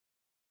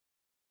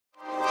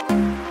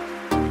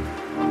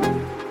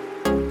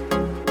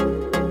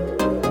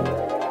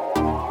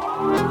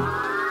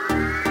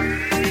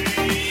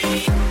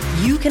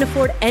can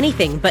afford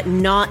anything, but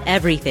not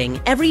everything.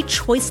 Every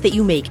choice that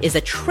you make is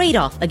a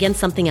trade-off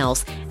against something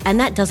else, and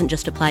that doesn't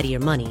just apply to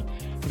your money.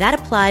 That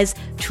applies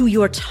to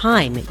your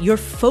time, your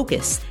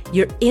focus,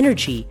 your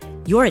energy,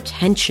 your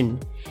attention.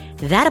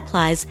 That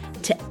applies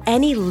to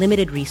any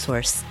limited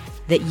resource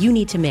that you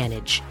need to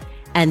manage.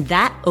 And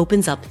that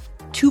opens up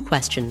two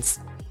questions.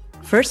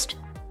 First,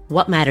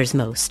 what matters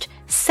most?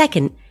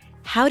 Second,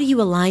 how do you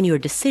align your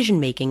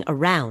decision-making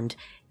around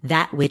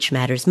that which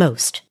matters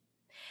most?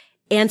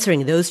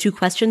 Answering those two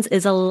questions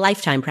is a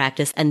lifetime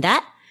practice, and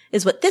that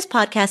is what this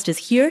podcast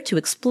is here to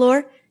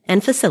explore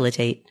and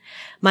facilitate.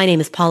 My name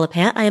is Paula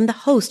Pant. I am the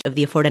host of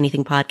the Afford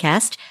Anything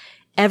podcast.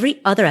 Every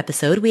other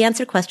episode, we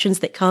answer questions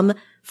that come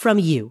from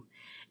you.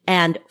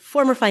 And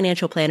former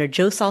financial planner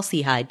Joe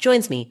Saul-Sehy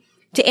joins me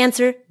to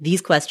answer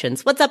these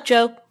questions. What's up,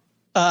 Joe?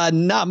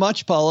 Not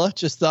much, Paula.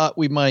 Just thought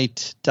we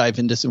might dive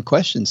into some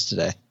questions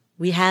today.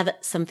 We have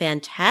some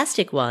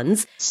fantastic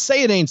ones.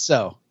 Say it ain't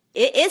so.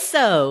 It is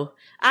so.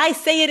 I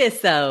say it is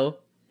so.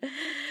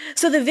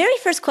 So the very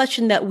first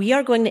question that we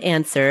are going to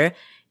answer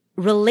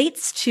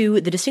relates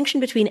to the distinction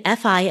between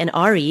FI and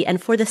RE.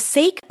 And for the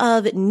sake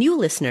of new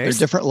listeners...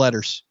 They're different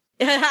letters.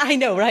 I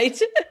know, right?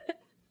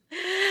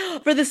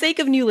 For the sake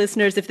of new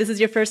listeners, if this is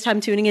your first time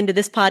tuning into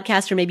this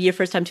podcast, or maybe your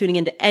first time tuning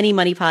into any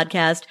money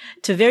podcast,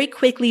 to very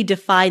quickly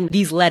define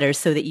these letters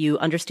so that you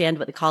understand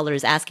what the caller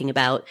is asking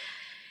about.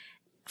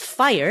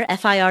 FIRE,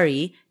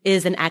 F-I-R-E,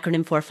 is an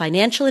acronym for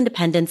Financial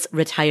Independence,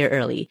 Retire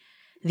Early.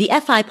 The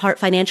FI part,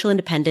 financial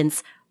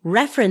independence,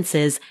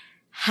 references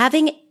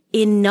having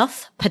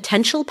enough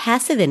potential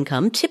passive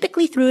income,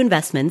 typically through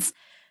investments,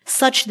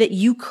 such that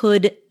you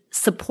could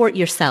support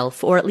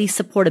yourself, or at least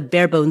support a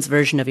bare bones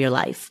version of your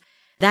life.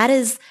 That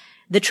is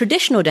the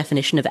traditional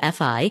definition of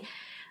FI.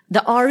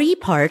 The RE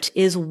part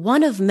is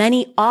one of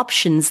many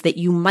options that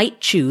you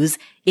might choose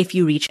if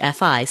you reach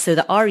FI. So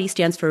the RE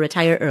stands for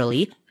retire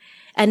early.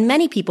 And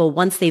many people,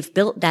 once they've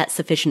built that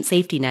sufficient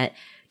safety net,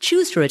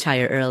 choose to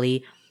retire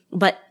early.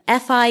 But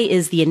FI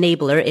is the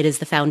enabler. It is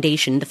the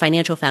foundation, the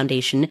financial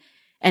foundation.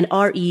 And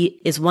RE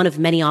is one of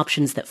many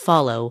options that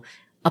follow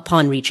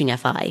upon reaching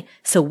FI.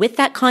 So with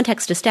that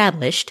context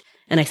established,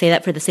 and I say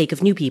that for the sake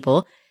of new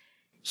people,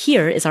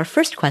 here is our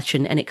first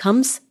question, and it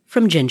comes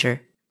from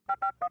Ginger.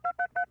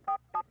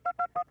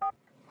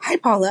 Hi,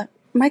 Paula.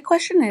 My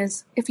question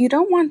is, if you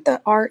don't want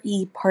the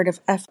RE part of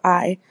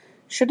FI,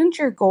 shouldn't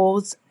your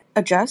goals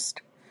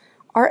adjust?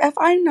 Our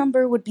FI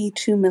number would be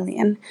 2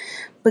 million,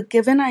 but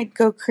given I'd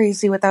go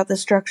crazy without the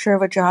structure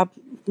of a job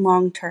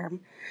long term,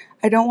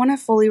 I don't want to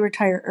fully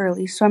retire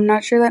early, so I'm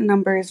not sure that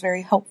number is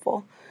very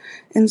helpful.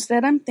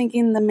 Instead, I'm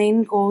thinking the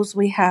main goals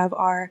we have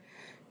are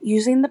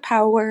using the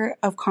power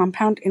of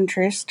compound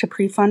interest to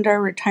pre-fund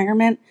our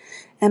retirement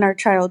and our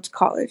child's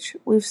college.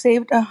 We've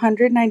saved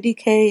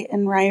 $190K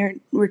in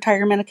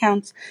retirement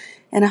accounts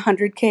and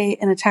 $100K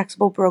in a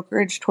taxable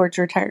brokerage towards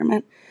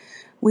retirement.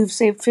 We've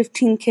saved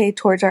 $15K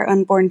towards our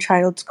unborn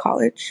child's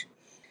college.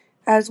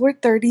 As we're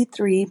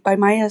 33, by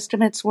my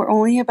estimates, we're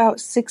only about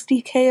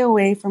 $60K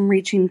away from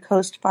reaching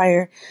Coast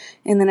Fire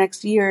in the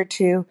next year or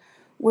two,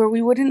 where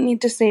we wouldn't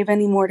need to save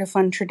any more to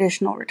fund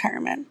traditional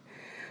retirement.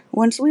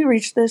 Once we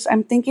reach this,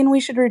 I'm thinking we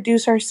should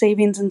reduce our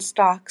savings in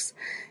stocks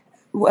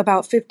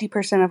about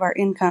 50% of our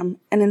income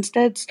and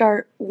instead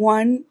start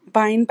 1,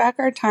 buying back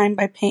our time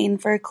by paying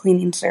for a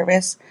cleaning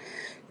service,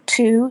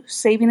 2,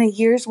 saving a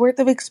year's worth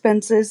of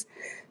expenses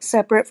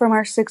separate from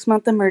our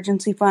 6-month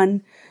emergency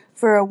fund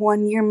for a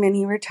 1-year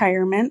mini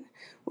retirement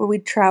where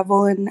we'd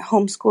travel and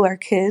homeschool our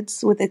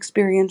kids with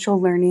experiential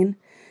learning,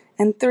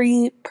 and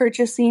 3,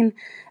 purchasing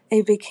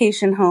a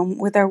vacation home.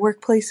 With our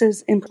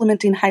workplaces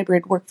implementing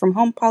hybrid work from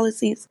home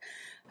policies,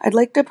 I'd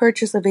like to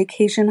purchase a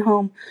vacation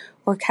home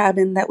or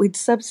cabin that we'd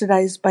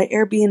subsidize by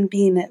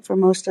Airbnb-ing it for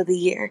most of the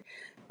year,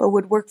 but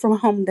would work from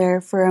home there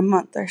for a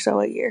month or so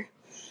a year.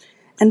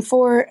 And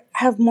 4,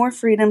 have more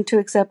freedom to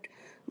accept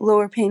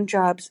lower paying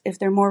jobs if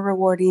they're more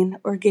rewarding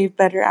or gave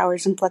better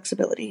hours and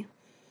flexibility.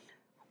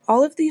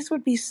 All of these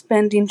would be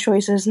spending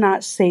choices,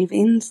 not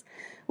savings.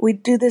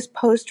 We'd do this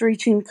post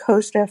reaching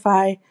Coast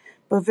FI,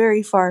 but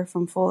very far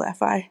from full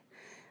FI.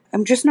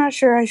 I'm just not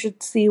sure I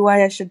should see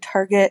why I should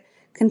target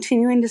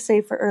continuing to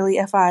save for early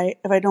FI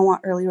if I don't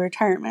want early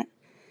retirement.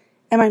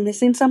 Am I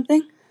missing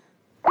something?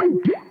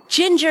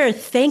 Ginger,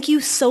 thank you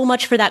so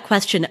much for that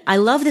question. I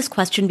love this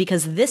question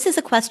because this is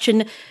a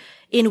question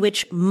in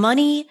which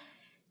money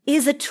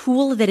is a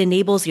tool that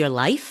enables your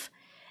life.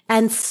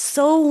 And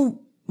so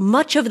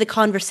much of the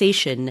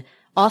conversation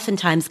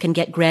oftentimes can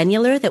get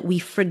granular that we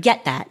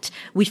forget that.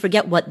 We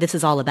forget what this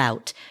is all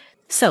about.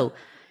 So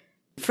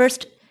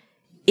first,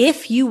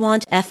 if you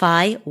want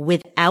FI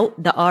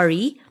without the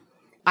RE,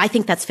 I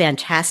think that's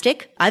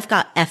fantastic. I've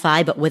got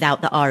FI, but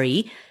without the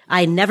RE.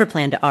 I never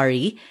plan to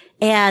RE.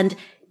 And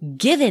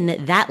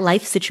given that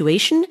life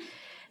situation,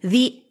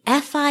 the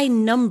FI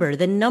number,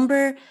 the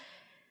number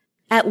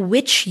at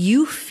which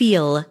you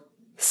feel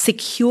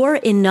secure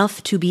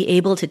enough to be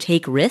able to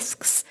take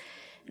risks,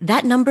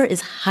 that number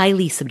is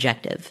highly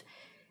subjective.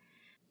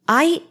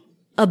 I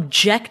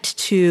object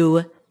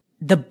to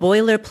the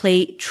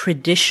boilerplate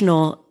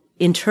traditional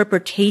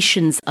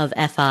interpretations of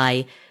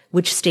FI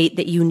which state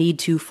that you need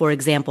to, for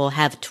example,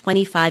 have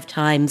 25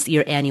 times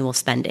your annual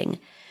spending.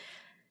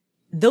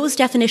 Those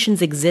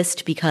definitions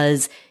exist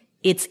because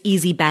it's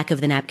easy back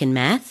of the napkin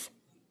math,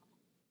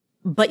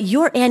 but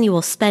your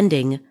annual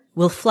spending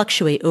will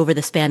fluctuate over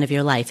the span of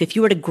your life. If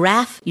you were to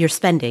graph your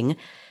spending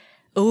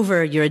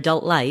over your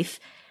adult life,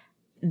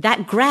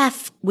 that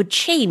graph would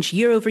change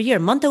year over year,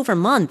 month over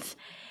month.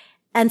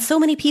 And so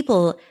many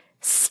people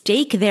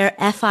stake their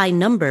FI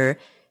number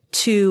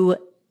to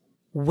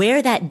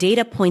where that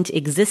data point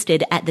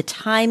existed at the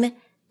time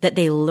that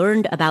they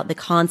learned about the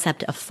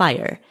concept of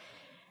FIRE.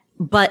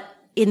 But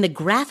in the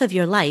graph of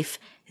your life,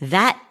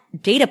 that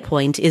data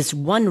point is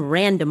one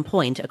random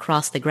point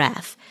across the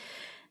graph.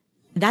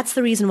 That's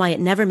the reason why it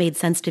never made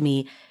sense to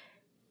me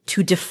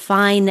to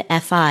define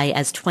FI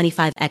as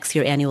 25x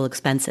your annual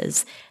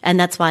expenses. And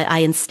that's why I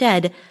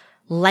instead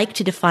like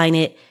to define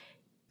it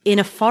in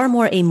a far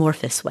more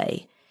amorphous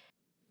way,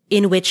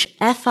 in which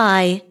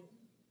FI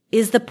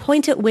is the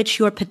point at which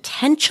your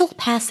potential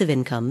passive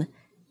income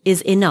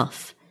is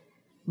enough.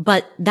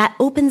 But that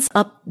opens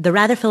up the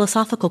rather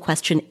philosophical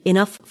question,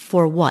 enough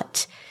for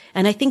what?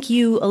 And I think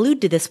you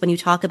allude to this when you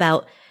talk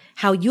about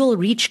how you'll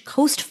reach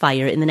coast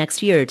fire in the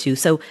next year or two.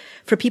 So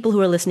for people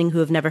who are listening who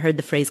have never heard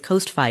the phrase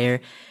coast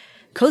fire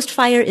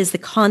is the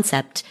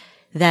concept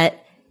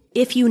that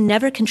if you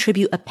never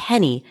contribute a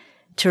penny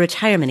to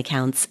retirement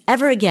accounts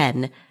ever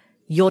again,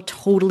 you'll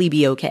totally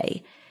be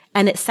okay.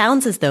 And it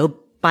sounds as though,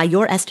 by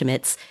your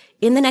estimates,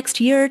 in the next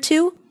year or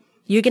two,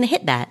 you're going to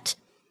hit that.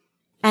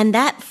 And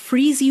that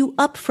frees you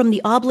up from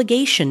the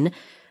obligation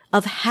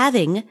of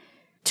having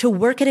to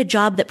work at a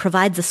job that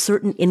provides a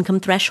certain income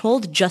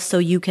threshold just so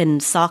you can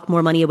sock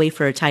more money away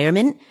for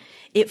retirement.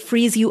 It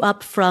frees you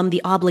up from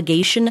the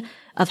obligation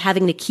of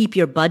having to keep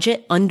your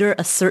budget under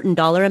a certain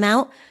dollar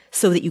amount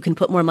so that you can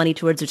put more money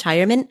towards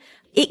retirement.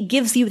 It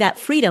gives you that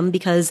freedom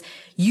because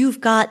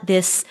you've got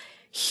this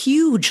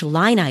huge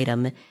line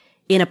item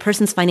in a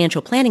person's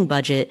financial planning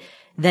budget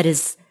that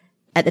is,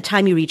 at the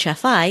time you reach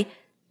FI,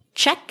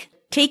 check,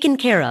 taken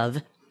care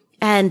of.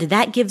 And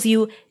that gives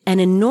you an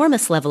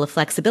enormous level of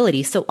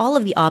flexibility. So all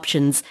of the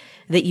options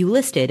that you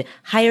listed,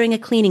 hiring a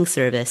cleaning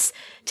service,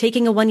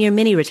 taking a 1-year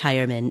mini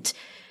retirement,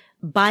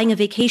 buying a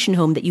vacation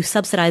home that you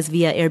subsidize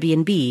via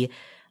Airbnb,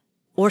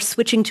 or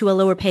switching to a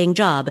lower paying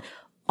job,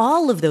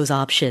 all of those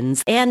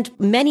options and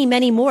many,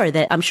 many more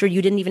that I'm sure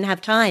you didn't even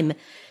have time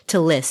to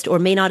list or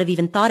may not have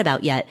even thought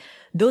about yet.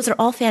 Those are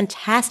all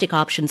fantastic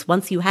options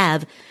once you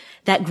have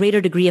that greater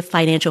degree of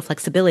financial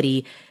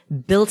flexibility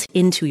built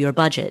into your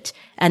budget.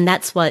 And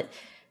that's what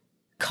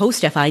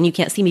Coastify, and you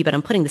can't see me, but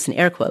I'm putting this in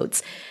air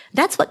quotes.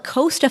 That's what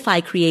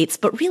Coastify creates,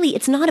 but really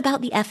it's not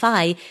about the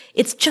FI.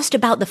 It's just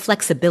about the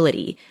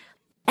flexibility.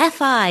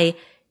 FI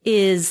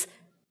is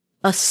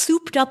a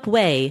souped up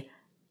way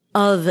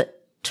of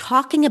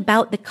talking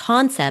about the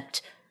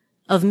concept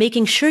of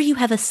making sure you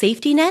have a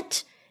safety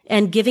net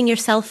and giving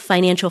yourself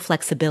financial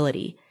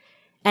flexibility.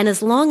 And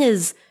as long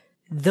as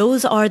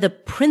those are the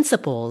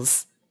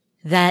principles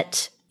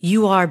that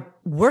you are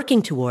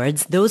working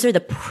towards, those are the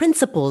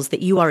principles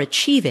that you are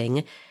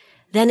achieving,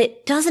 then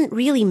it doesn't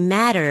really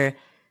matter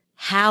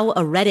how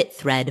a Reddit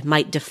thread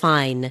might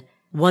define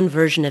one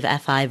version of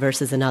FI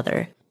versus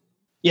another.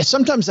 Yeah,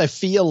 sometimes I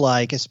feel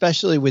like,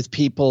 especially with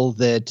people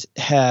that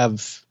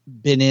have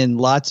been in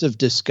lots of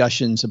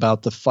discussions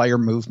about the FIRE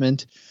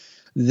movement,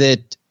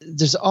 that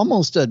there's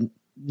almost a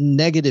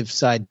negative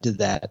side to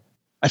that.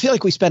 I feel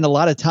like we spend a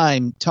lot of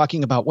time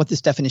talking about what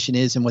this definition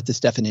is and what this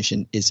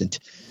definition isn't.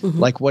 Mm-hmm.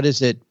 Like, what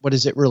does it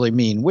really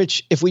mean?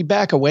 Which, if we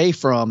back away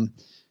from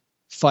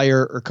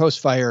FIRE or coast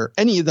fire,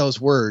 any of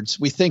those words,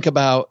 we think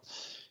about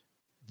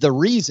the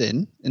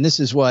reason, and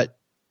this is what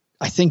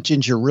I think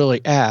Ginger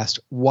really asked,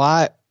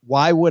 why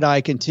would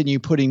I continue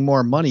putting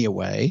more money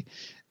away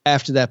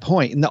after that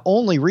point? And the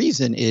only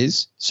reason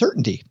is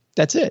certainty.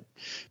 That's it.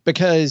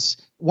 Because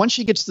once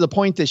she gets to the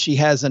point that she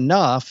has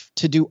enough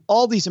to do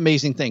all these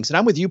amazing things, and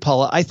I'm with you,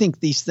 Paula, I think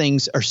these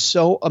things are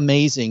so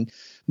amazing,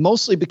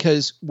 mostly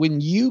because when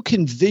you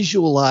can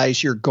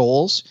visualize your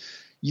goals,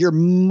 you're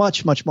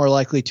much, much more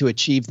likely to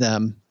achieve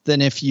them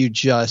than if you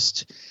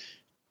just,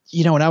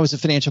 when I was a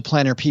financial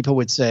planner, people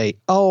would say,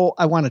 oh,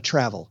 I want to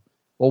travel.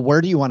 Well,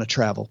 where do you want to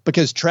travel?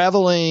 Because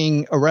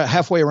traveling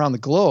halfway around the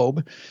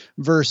globe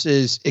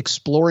versus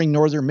exploring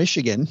northern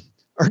Michigan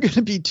are going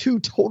to be two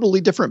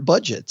totally different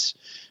budgets.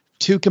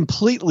 Two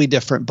completely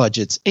different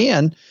budgets.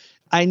 And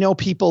I know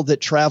people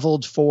that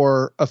traveled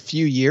for a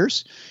few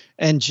years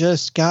and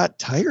just got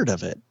tired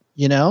of it,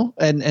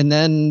 and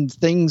then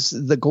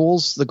the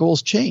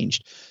goals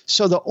changed.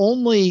 So the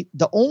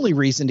only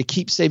reason to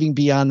keep saving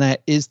beyond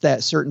that is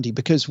that certainty,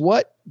 because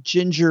what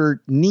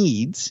Ginger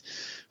needs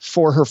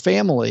for her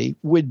family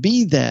would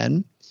be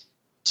then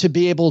to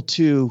be able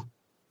to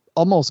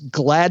almost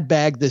glad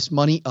bag this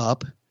money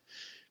up,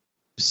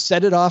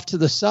 set it off to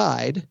the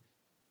side,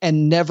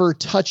 and never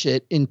touch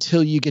it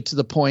until you get to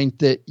the point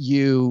that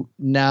you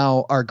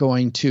now are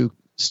going to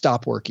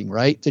stop working,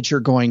 right? That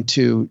you're going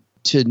to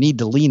to need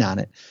to lean on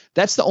it.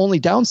 That's the only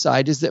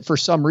downside, is that for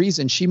some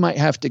reason she might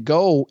have to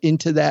go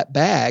into that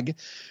bag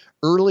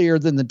earlier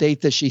than the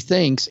date that she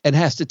thinks and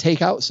has to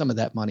take out some of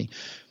that money.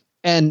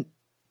 And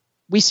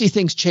we see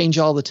things change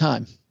all the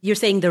time. You're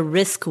saying the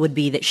risk would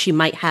be that she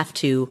might have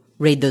to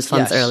raid those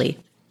funds early.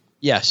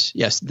 Yes.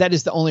 That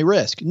is the only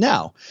risk.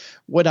 Now,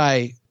 would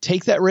I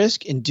take that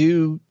risk and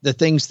do the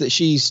things that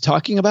she's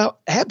talking about?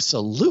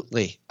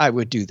 Absolutely, I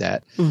would do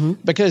that.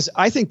 Because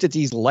I think that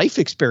these life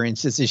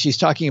experiences that she's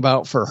talking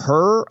about for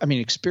her, I mean,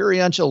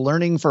 experiential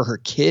learning for her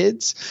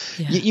kids,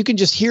 you can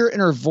just hear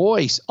in her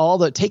voice all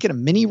the taking a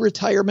mini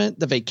retirement,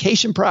 the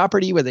vacation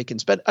property where they can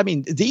spend. I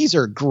mean, these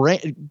are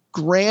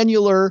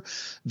granular,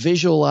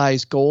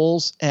 visualized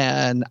goals.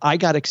 And I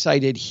got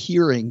excited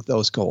hearing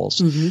those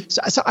goals.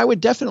 So I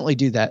would definitely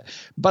do that.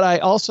 But I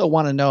also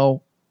want to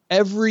know,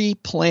 every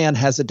plan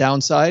has a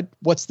downside.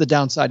 What's the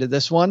downside of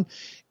this one?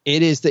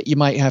 It is that you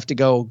might have to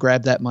go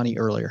grab that money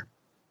earlier.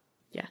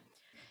 Yeah.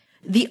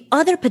 The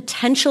other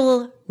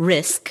potential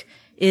risk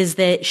is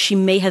that she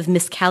may have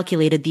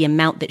miscalculated the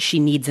amount that she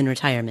needs in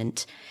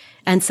retirement.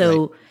 And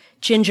so,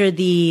 Ginger,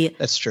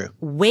 that's true.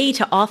 Way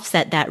to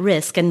offset that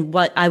risk, and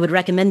what I would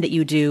recommend that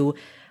you do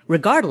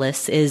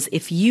regardless, is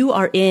if you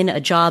are in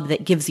a job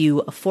that gives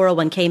you a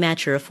 401k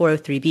match or a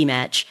 403b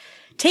match,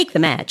 take the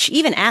match.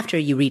 Even after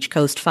you reach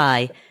Coast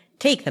Fi,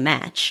 take the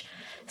match.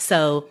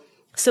 So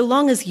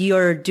long as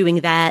you're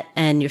doing that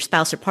and your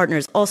spouse or partner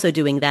is also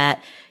doing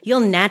that, you'll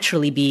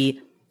naturally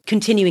be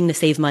continuing to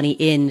save money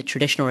in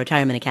traditional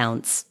retirement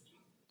accounts.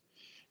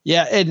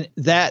 Yeah. And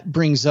that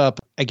brings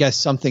up, I guess,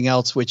 something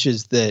else, which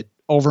is that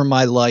over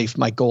my life,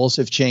 my goals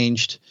have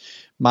changed.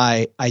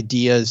 My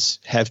ideas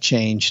have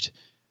changed.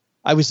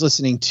 I was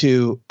listening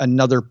to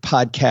another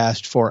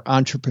podcast for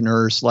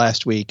entrepreneurs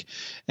last week,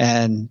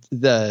 and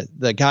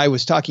the guy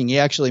was talking. He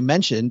actually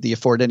mentioned the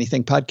Afford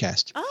Anything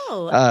podcast.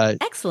 Oh,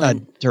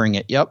 excellent. During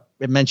it. Yep.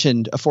 It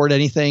mentioned Afford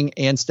Anything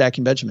and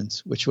Stacking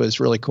Benjamins, which was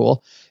really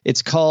cool.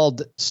 It's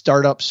called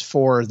Startups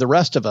for the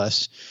Rest of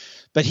Us.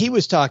 But he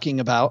was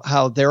talking about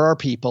how there are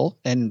people,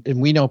 and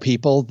we know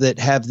people that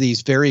have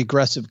these very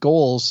aggressive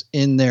goals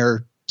in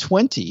their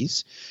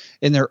 20s,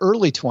 in their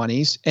early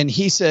 20s. And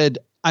he said,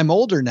 I'm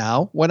older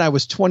now. When I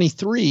was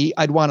 23,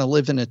 I'd want to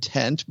live in a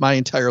tent my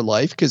entire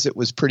life because it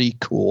was pretty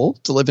cool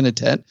to live in a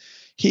tent.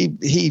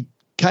 He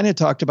kind of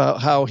talked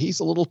about how he's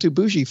a little too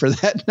bougie for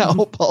that now,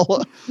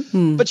 Paula.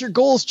 But your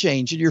goals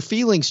change and your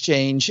feelings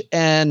change.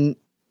 And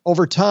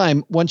over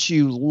time, once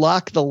you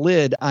lock the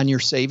lid on your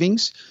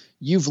savings,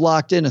 you've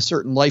locked in a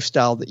certain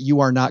lifestyle that you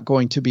are not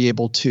going to be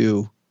able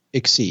to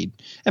exceed.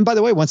 And by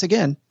the way, once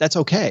again, that's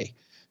okay.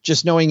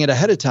 Just knowing it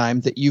ahead of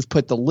time that you've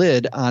put the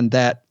lid on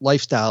that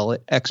lifestyle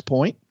at X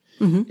point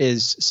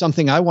is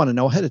something I want to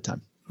know ahead of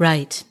time.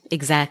 Right.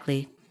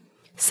 Exactly.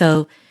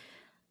 So,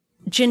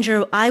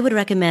 Ginger, I would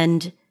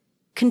recommend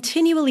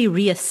continually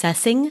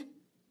reassessing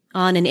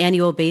on an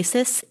annual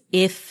basis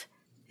if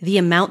the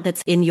amount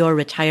that's in your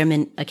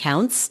retirement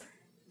accounts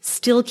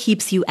still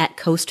keeps you at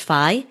Coast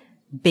Fi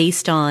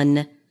based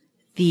on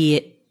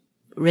the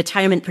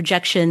retirement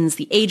projections,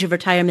 the age of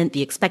retirement,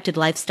 the expected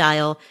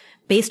lifestyle,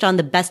 based on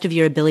the best of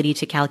your ability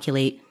to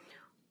calculate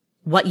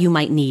what you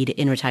might need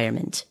in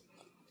retirement.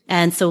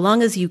 And so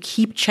long as you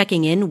keep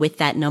checking in with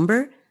that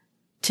number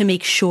to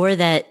make sure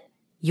that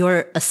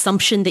your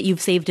assumption that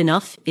you've saved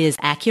enough is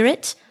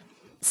accurate,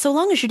 so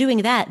long as you're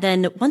doing that,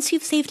 then once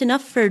you've saved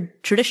enough for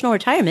traditional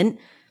retirement,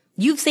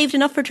 you've saved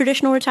enough for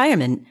traditional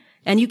retirement,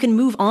 and you can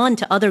move on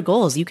to other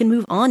goals. You can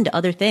move on to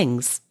other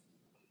things.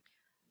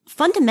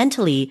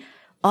 Fundamentally,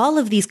 all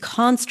of these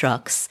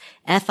constructs,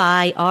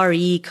 FI,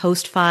 RE,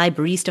 Coast Fi,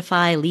 Barista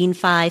Fi, Lean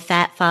Fi,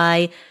 Fat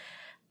Fi,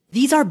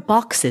 these are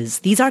boxes.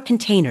 These are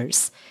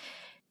containers.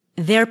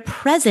 They're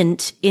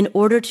present in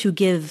order to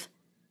give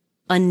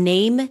a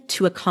name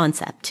to a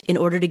concept, in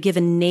order to give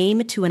a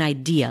name to an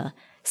idea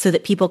so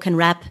that people can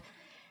wrap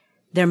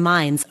their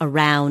minds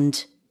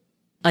around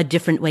a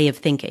different way of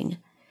thinking.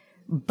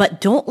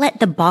 But don't let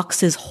the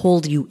boxes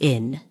hold you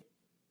in.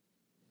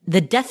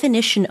 The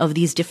definition of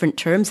these different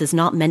terms is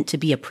not meant to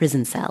be a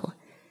prison cell.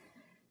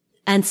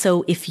 And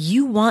so if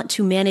you want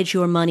to manage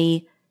your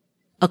money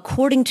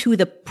according to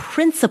the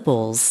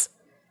principles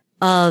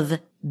of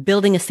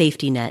building a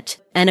safety net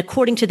and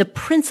according to the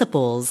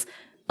principles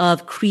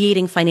of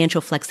creating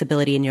financial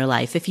flexibility in your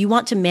life, if you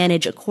want to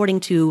manage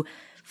according to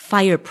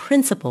FIRE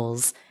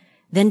principles,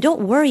 then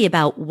don't worry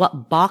about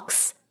what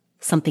box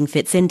something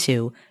fits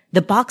into.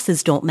 The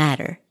boxes don't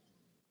matter.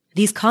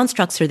 These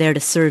constructs are there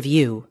to serve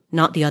you,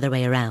 not the other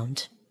way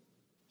around.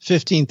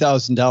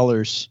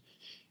 $15,000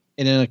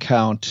 in an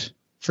account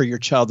for your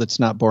child that's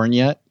not born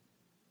yet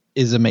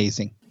is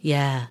amazing.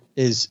 Yeah.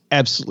 Is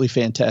absolutely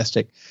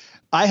fantastic.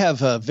 I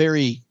have a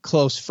very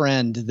close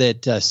friend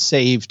that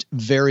saved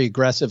very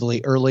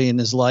aggressively early in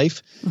his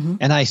life.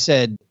 And I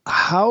said,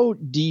 how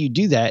do you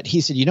do that?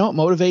 He said, you know what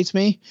motivates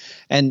me?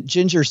 And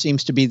Ginger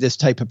seems to be this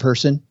type of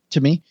person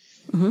to me.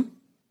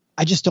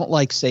 I just don't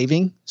like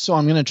saving. So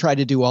I'm going to try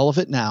to do all of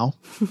it now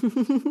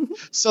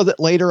so that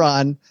later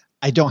on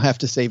I don't have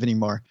to save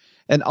anymore.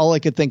 And all I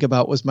could think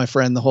about was my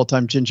friend the whole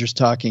time Ginger's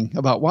talking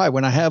about why,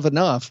 when I have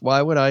enough,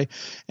 why would I?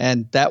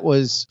 And that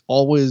was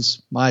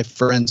always my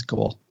friend's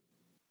goal.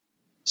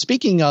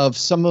 Speaking of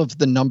some of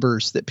the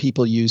numbers that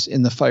people use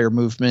in the FIRE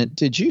movement,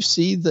 did you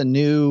see the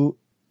new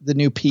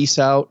piece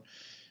out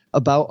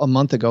about a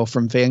month ago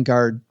from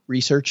Vanguard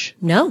Research?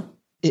 No.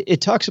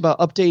 It talks about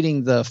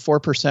updating the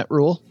 4%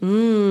 rule.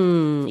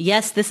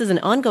 Yes, this is an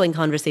ongoing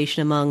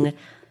conversation among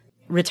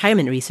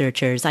retirement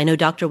researchers. I know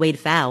Dr. Wade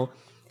Pfau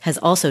has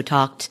also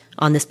talked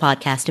on this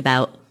podcast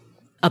about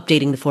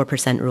updating the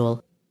 4%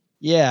 rule.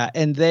 Yeah,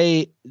 and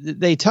they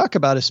talk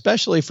about,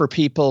 especially for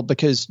people,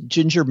 because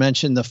Ginger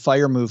mentioned the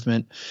FIRE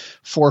movement,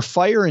 for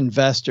FIRE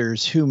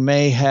investors who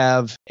may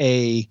have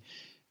a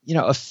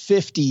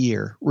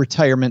 50-year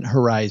retirement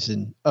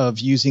horizon of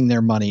using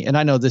their money. And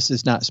I know this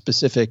is not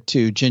specific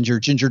to Ginger.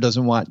 Ginger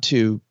doesn't want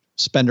to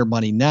spend her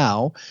money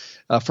now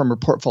from her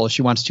portfolio.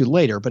 She wants to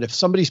later. But if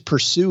somebody's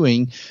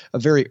pursuing a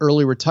very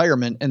early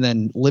retirement and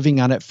then living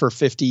on it for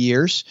 50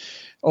 years,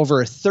 over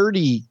a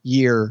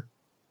 30-year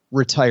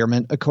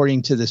retirement,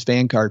 according to this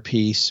Vanguard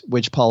piece,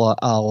 which, Paula,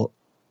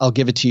 I'll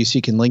give it to you so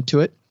you can link to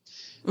it.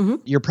 Mm-hmm.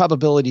 Your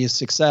probability of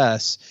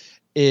success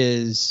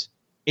is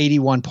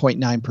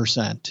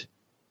 81.9%.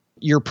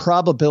 Your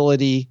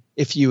probability,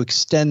 if you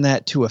extend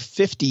that to a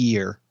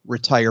 50-year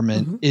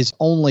retirement, is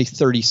only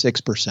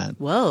 36%.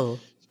 Whoa.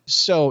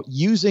 So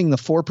using the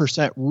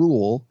 4%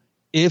 rule,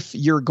 if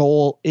your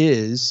goal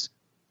is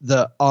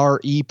the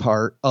RE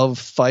part of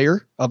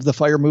the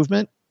FIRE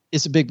movement,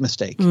 is a big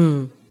mistake.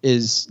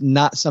 Is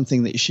not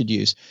something that you should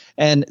use.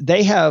 And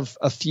they have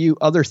a few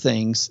other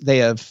things. They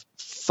have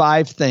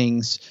 5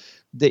 things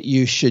that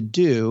you should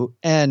do.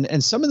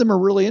 And some of them are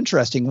really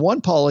interesting.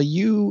 One, Paula,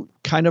 you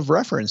kind of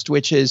referenced,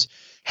 which is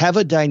have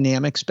a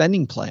dynamic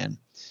spending plan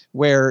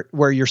where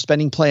your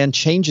spending plan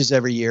changes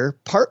every year,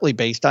 partly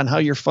based on how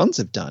your funds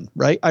have done,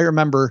 right? I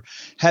remember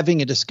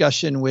having a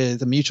discussion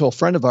with a mutual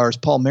friend of ours,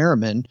 Paul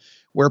Merriman,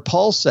 where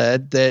Paul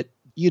said that,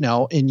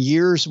 in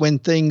years when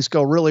things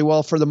go really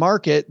well for the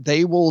market,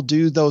 they will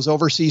do those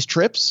overseas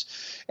trips.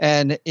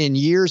 And in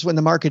years when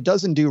the market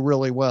doesn't do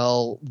really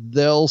well,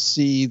 they'll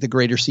see the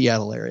greater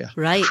Seattle area.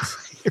 Right.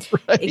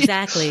 Right?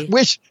 Exactly.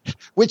 Which,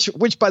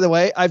 by the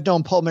way, I've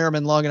known Paul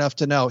Merriman long enough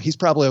to know he's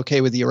probably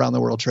okay with the around the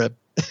world trip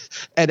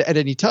at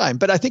any time.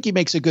 But I think he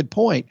makes a good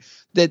point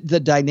that the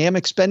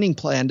dynamic spending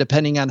plan,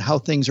 depending on how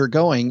things are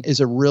going,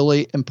 is a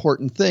really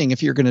important thing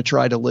if you're going to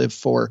try to live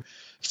for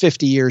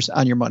 50 years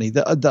on your money.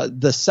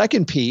 The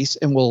second piece,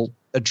 and we'll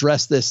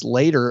address this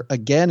later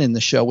again in the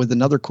show with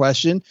another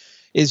question,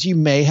 is you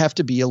may have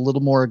to be a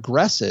little more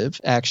aggressive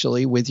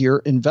actually with your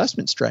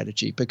investment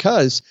strategy,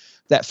 because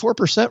that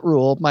 4%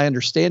 rule, my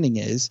understanding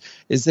is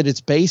that it's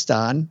based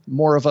on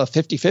more of a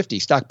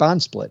 50-50 stock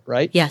bond split,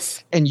 right?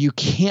 Yes. And you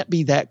can't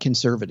be that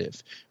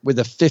conservative with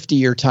a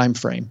 50-year time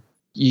frame.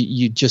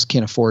 You just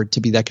can't afford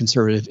to be that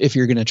conservative if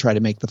you're going to try to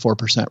make the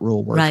 4%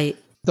 rule work. Right.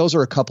 Those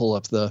are a couple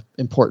of the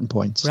important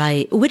points.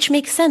 Right. Which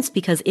makes sense,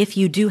 because if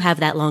you do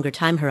have that longer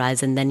time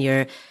horizon, then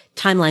your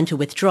timeline to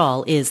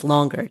withdrawal is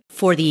longer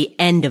for the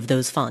end of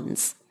those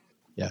funds.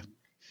 Yeah.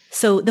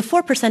 So the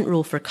 4%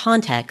 rule, for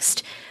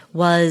context,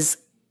 was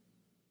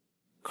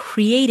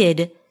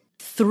created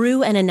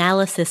through an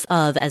analysis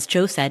of, as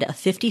Joe said, a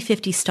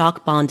 50-50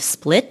 stock bond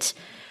split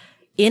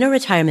in a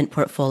retirement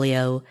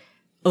portfolio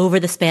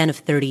over the span of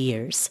 30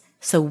 years.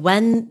 So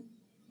when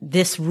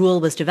this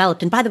rule was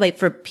developed, and by the way,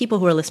 for people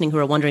who are listening who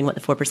are wondering what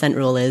the 4%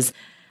 rule is,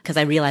 because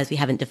I realize we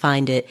haven't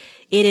defined it,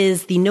 it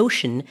is the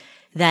notion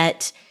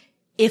that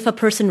if a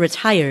person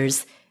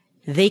retires,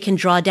 they can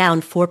draw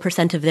down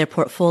 4% of their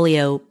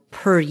portfolio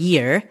per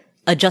year,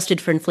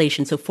 adjusted for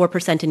inflation. So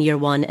 4% in year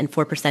one and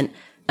 4%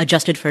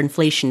 adjusted for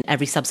inflation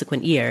every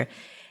subsequent year.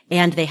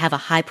 And they have a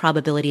high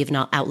probability of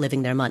not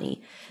outliving their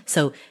money.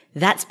 So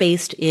that's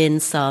based in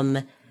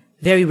some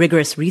very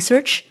rigorous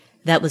research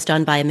that was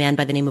done by a man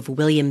by the name of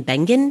William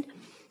Bengen.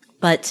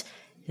 But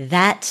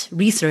that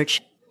research,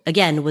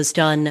 again, was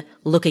done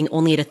looking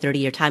only at a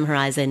 30-year time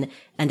horizon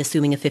and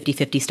assuming a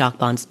 50-50 stock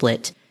bond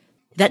split.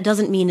 That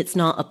doesn't mean it's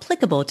not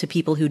applicable to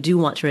people who do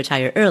want to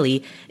retire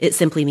early. It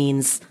simply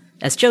means,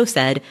 as Joe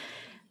said,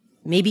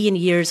 maybe in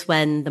years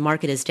when the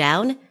market is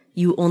down,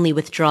 you only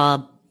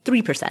withdraw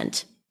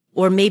 3%.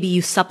 Or maybe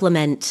you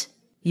supplement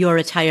your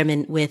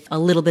retirement with a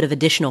little bit of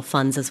additional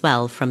funds as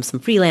well, from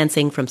some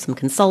freelancing, from some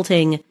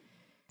consulting.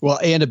 Well,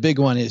 and a big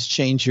one is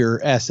change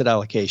your asset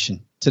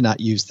allocation to not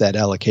use that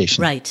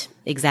allocation. Right,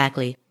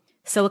 exactly.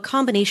 So a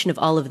combination of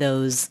all of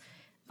those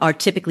are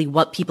typically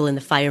what people in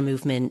the FIRE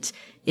movement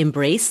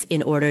embrace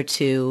in order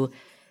to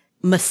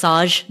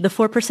massage the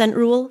 4%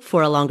 rule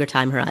for a longer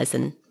time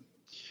horizon.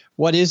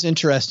 What is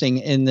interesting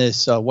in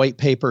this white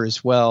paper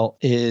as well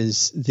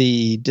is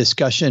the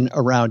discussion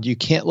around you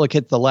can't look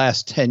at the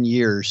last 10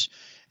 years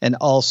and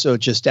also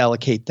just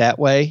allocate that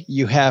way.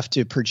 You have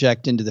to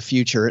project into the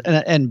future.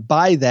 And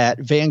by that,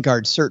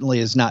 Vanguard certainly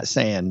is not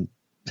saying,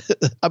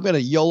 I'm going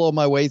to YOLO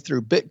my way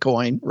through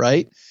Bitcoin,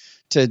 right,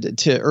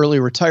 to early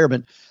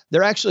retirement.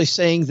 They're actually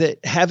saying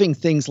that having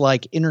things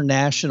like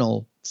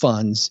international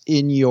funds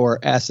in your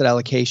asset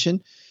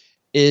allocation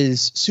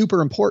is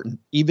super important,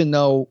 even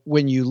though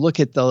when you look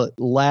at the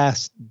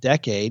last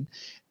decade,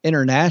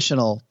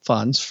 international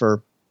funds,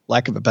 for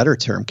lack of a better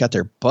term, got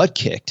their butt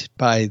kicked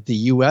by the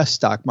U.S.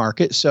 stock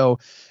market. So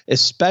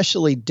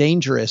especially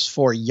dangerous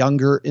for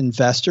younger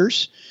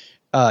investors.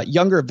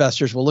 Younger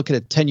investors will look at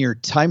a 10-year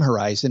time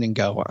horizon and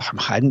go,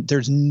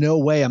 there's no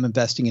way I'm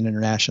investing in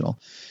international.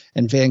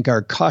 And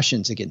Vanguard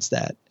cautions against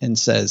that and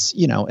says,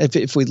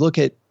 if we look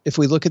at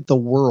the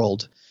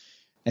world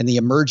and the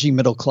emerging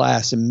middle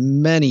class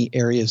in many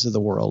areas of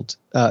the world,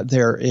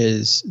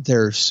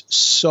 there's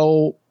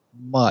so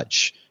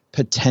much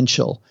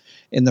potential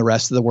in the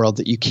rest of the world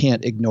that you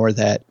can't ignore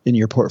that in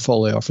your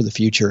portfolio for the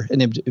future.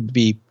 And it'd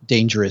be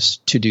dangerous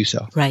to do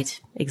so.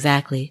 Right.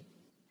 Exactly.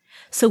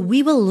 So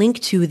we will link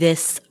to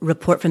this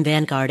report from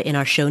Vanguard in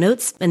our show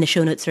notes, and the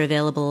show notes are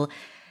available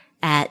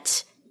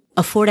at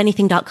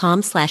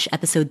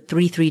affordanything.com/episode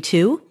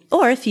 332.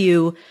 Or if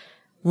you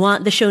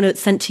want the show notes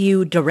sent to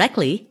you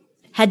directly,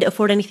 head to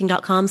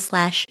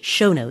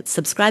affordanything.com/show notes.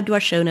 Subscribe to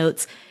our show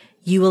notes.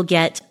 You will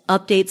get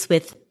updates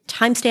with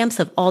timestamps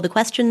of all the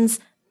questions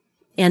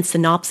and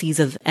synopses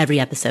of every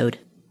episode.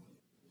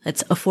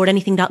 That's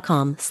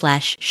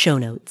affordanything.com/show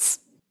notes.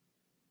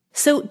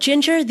 So,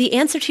 Ginger, the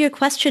answer to your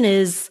question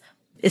is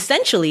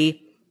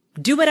essentially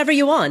do whatever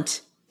you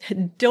want.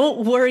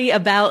 Don't worry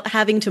about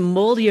having to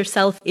mold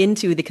yourself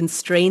into the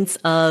constraints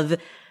of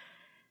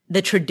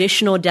the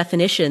traditional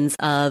definitions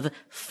of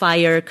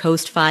FIRE,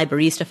 Coast Fi,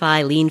 Barista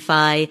Fi, Lean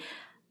Fi.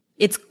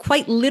 It's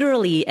quite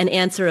literally an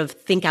answer of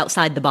think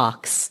outside the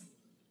box.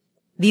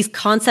 These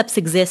concepts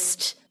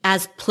exist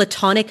as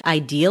platonic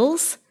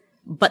ideals,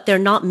 but they're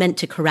not meant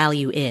to corral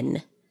you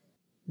in.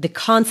 The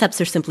concepts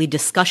are simply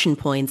discussion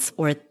points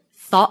or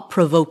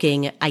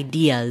thought-provoking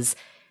ideas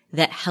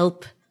that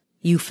help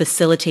you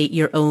facilitate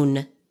your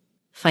own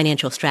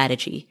financial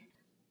strategy.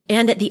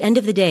 And at the end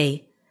of the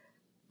day,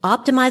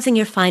 optimizing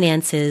your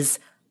finances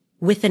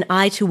with an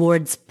eye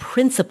towards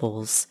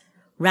principles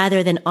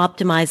rather than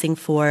optimizing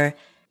for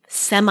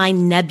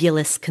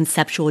semi-nebulous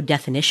conceptual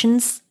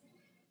definitions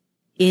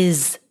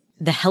is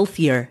the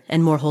healthier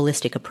and more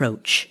holistic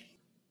approach.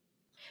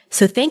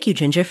 So thank you,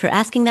 Ginger, for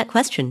asking that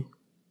question.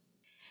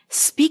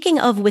 Speaking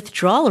of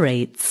withdrawal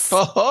rates,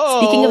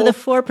 speaking of the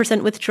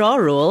 4% withdrawal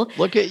rule,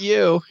 look at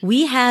you.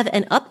 We have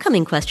an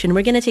upcoming question.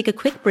 We're going to take a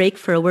quick break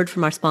for a word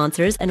from our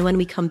sponsors. And when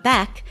we come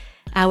back,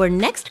 our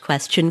next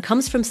question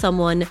comes from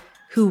someone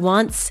who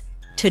wants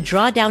to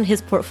draw down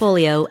his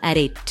portfolio at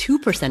a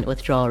 2%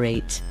 withdrawal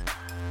rate.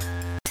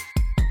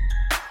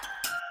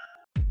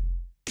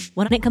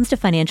 When it comes to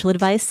financial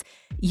advice,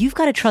 you've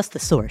got to trust the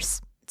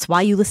source. It's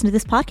why you listen to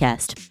this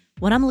podcast.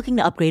 When I'm looking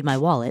to upgrade my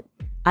wallet,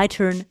 I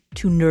turn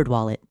to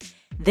NerdWallet.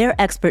 Their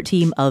expert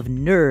team of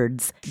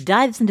nerds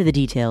dives into the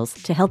details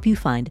to help you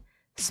find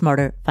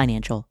smarter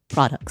financial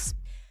products.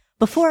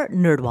 Before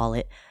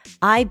NerdWallet,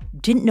 I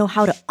didn't know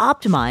how to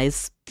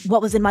optimize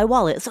what was in my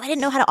wallet, so I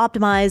didn't know how to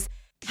optimize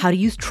how to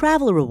use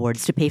travel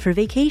rewards to pay for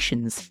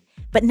vacations.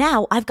 But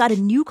now I've got a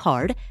new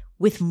card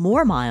with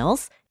more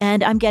miles,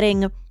 and I'm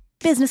getting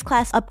business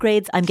class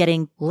upgrades, I'm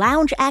getting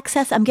lounge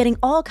access, I'm getting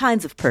all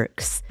kinds of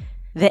perks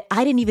that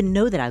I didn't even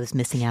know that I was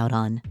missing out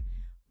on.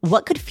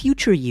 What could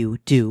future you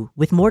do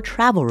with more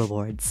travel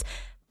rewards?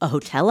 A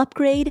hotel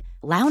upgrade?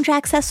 Lounge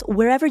access?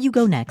 Wherever you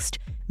go next,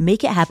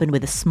 make it happen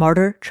with a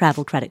smarter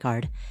travel credit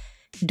card.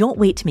 Don't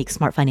wait to make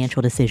smart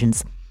financial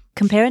decisions.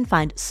 Compare and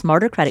find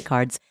smarter credit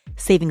cards,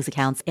 savings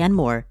accounts, and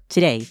more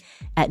today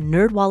at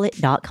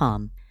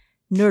nerdwallet.com.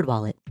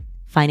 NerdWallet.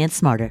 Finance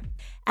smarter.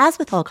 As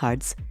with all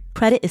cards,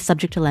 credit is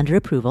subject to lender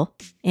approval,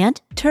 and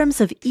terms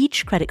of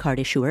each credit card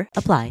issuer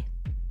apply.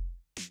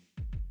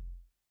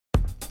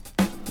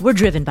 We're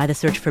driven by the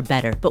search for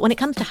better, but when it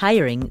comes to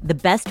hiring, the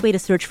best way to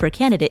search for a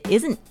candidate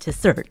isn't to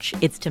search,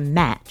 it's to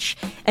match.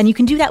 And you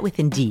can do that with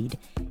Indeed.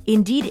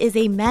 Indeed is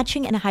a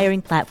matching and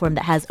hiring platform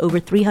that has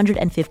over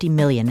 350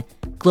 million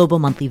global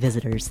monthly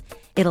visitors.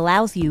 It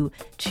allows you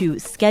to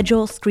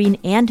schedule, screen,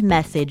 and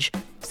message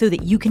so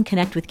that you can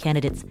connect with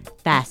candidates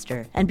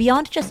faster. And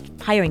beyond just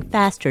hiring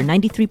faster,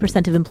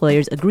 93% of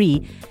employers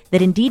agree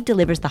that Indeed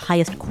delivers the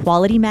highest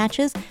quality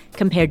matches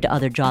compared to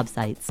other job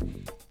sites.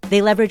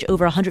 They leverage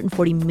over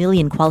 140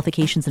 million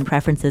qualifications and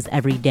preferences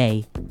every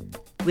day,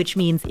 which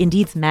means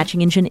Indeed's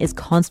matching engine is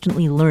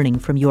constantly learning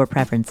from your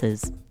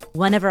preferences.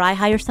 Whenever I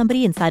hire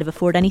somebody inside of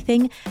Afford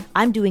Anything,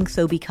 I'm doing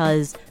so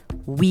because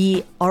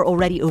we are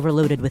already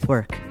overloaded with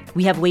work.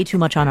 We have way too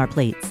much on our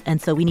plates, and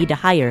so we need to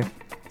hire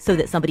so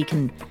that somebody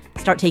can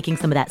start taking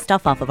some of that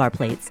stuff off of our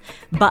plates.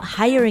 But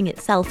hiring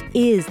itself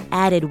is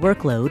added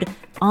workload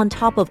on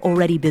top of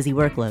already busy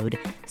workload.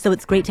 So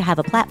it's great to have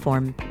a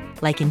platform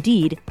like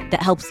Indeed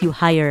that helps you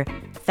hire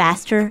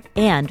faster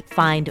and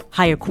find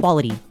higher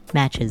quality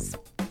matches.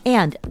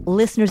 And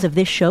listeners of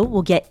this show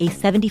will get a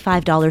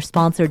 $75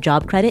 sponsored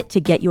job credit to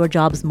get your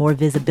jobs more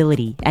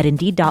visibility at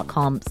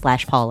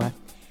Indeed.com/Paula.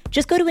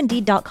 Just go to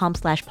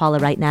Indeed.com/Paula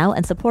right now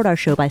and support our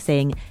show by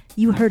saying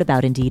you heard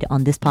about Indeed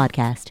on this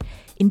podcast.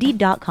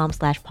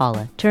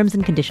 Indeed.com/Paula. Terms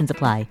and conditions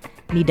apply.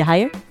 Need to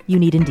hire? You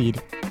need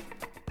Indeed.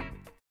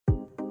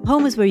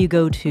 Home is where you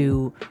go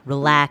to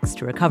relax,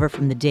 to recover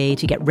from the day,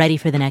 to get ready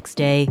for the next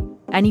day.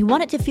 And you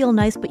want it to feel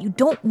nice, but you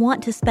don't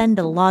want to spend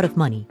a lot of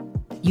money.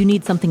 You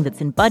need something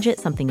that's in budget,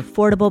 something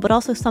affordable, but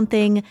also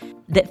something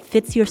that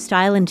fits your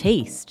style and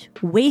taste.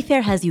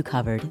 Wayfair has you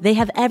covered. They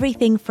have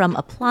everything from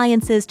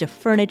appliances to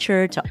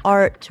furniture to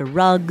art to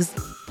rugs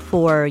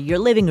for your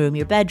living room,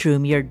 your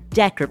bedroom, your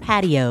deck or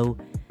patio.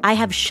 I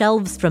have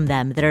shelves from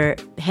them that are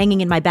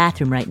hanging in my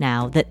bathroom right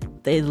now that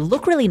they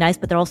look really nice,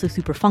 but they're also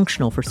super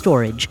functional for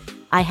storage.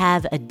 I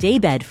have a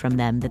daybed from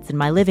them that's in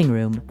my living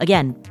room.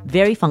 Again,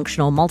 very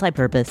functional,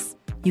 multi-purpose.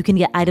 You can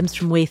get items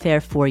from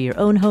Wayfair for your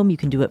own home. You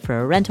can do it for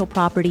a rental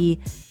property.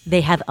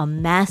 They have a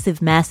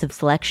massive, massive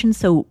selection.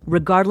 So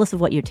regardless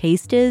of what your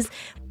taste is,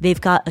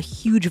 they've got a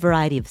huge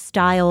variety of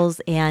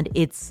styles and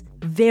it's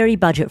very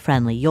budget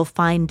friendly. You'll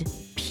find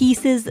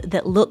pieces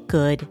that look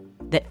good,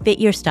 that fit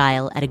your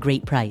style at a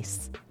great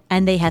price.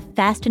 And they have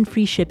fast and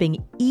free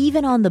shipping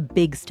even on the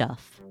big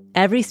stuff.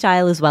 Every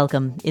style is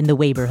welcome in the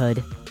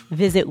Wayborhood.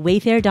 Visit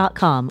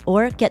wayfair.com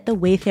or get the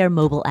Wayfair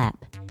mobile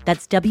app.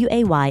 That's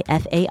WAYFAIR.com.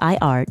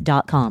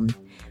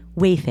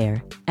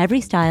 Wayfair.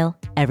 Every style,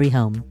 every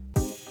home.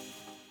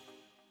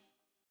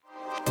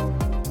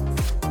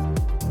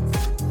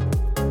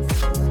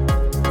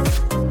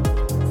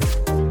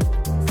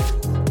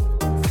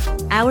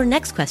 Our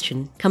next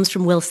question comes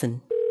from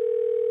Wilson.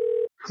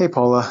 Hey,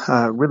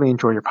 Paula. Really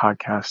enjoy your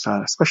podcast,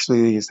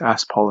 especially these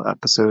Ask Paula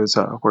episodes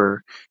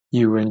where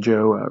you and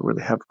Joe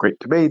really have great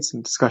debates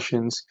and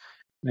discussions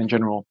and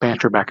general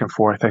banter back and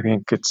forth. I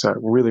think it's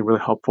really, really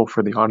helpful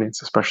for the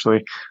audience,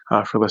 especially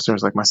for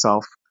listeners like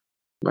myself.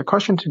 My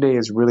question today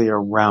is really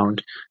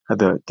around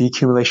the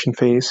decumulation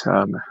phase,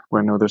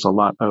 where I know there's a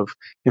lot of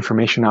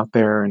information out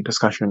there and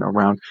discussion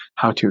around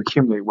how to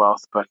accumulate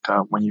wealth, but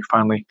when you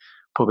finally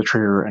pull the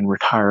trigger and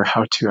retire,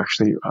 how to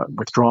actually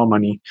withdraw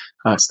money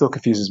still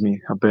confuses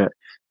me a bit.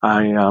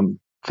 I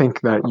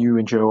think that you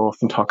and Joe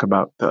often talk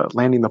about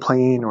landing the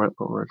plane or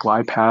a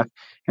glide path,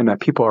 and that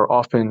people are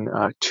often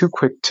too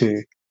quick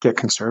to get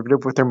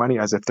conservative with their money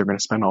as if they're going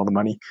to spend all the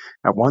money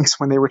at once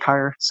when they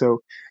retire. So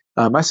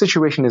my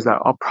situation is that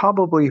I'll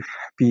probably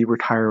be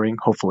retiring,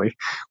 hopefully,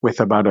 with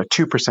about a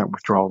 2%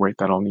 withdrawal rate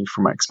that I'll need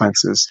for my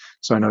expenses.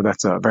 So I know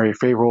that's a very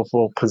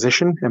favorable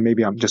position, and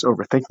maybe I'm just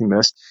overthinking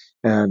this,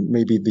 and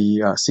maybe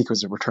the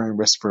sequence of return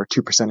risk for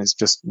 2% is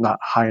just not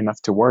high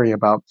enough to worry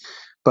about.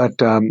 But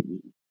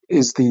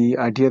is the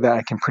idea that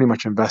I can pretty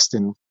much invest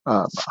in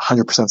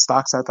 100%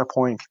 stocks at that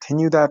point and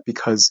continue that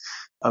because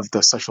of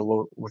such a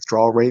low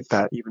withdrawal rate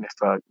that even if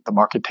the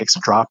market takes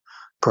a drop,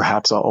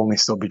 perhaps I'll only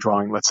still be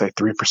drawing, let's say,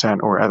 3%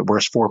 or at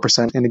worst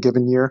 4% in a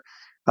given year.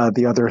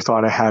 The other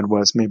thought I had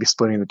was maybe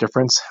splitting the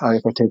difference.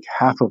 If I take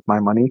half of my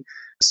money,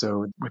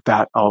 so with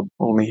that, I'll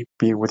only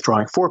be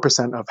withdrawing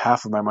 4% of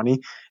half of my money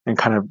and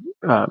kind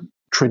of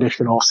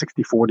traditional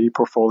 60-40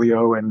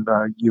 portfolio and,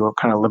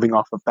 kind of living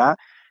off of that.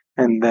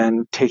 And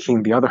then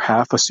taking the other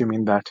half,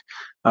 assuming that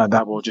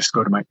that will just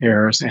go to my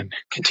heirs and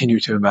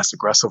continue to invest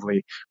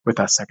aggressively with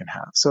that second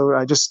half. So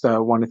I just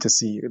wanted to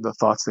see the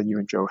thoughts that you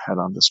and Joe had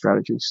on the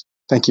strategies.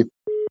 Thank you.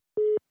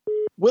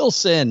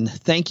 Wilson,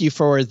 thank you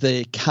for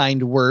the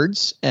kind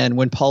words. And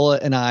when Paula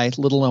and I,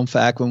 little known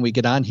fact, when we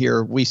get on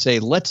here, we say,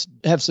 let's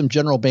have some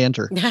general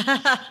banter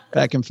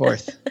back and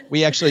forth.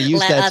 We actually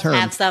use that term. Let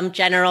us have some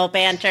general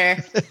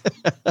banter.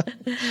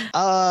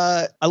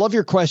 I love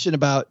your question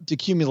about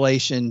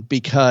decumulation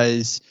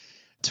because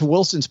to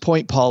Wilson's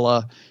point,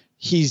 Paula,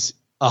 he's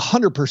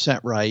 100%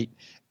 right.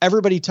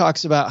 Everybody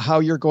talks about how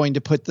you're going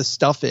to put the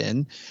stuff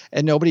in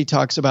and nobody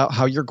talks about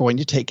how you're going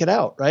to take it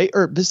out, right?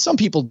 Or some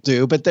people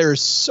do, but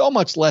there's so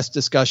much less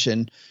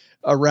discussion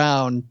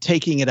around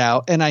taking it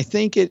out. And I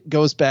think it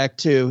goes back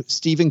to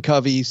Stephen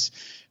Covey's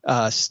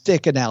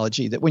stick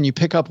analogy that when you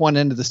pick up one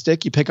end of the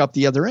stick, you pick up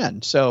the other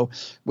end. So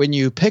when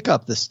you pick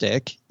up the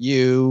stick,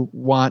 you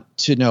want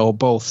to know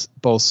both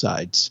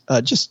sides,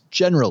 just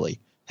generally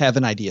have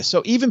an idea.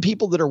 So even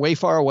people that are way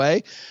far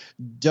away,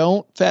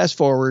 don't fast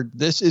forward.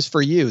 This is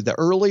for you. The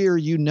earlier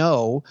you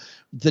know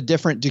the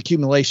different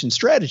decumulation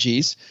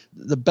strategies,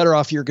 the better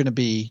off you're going to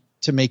be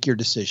to make your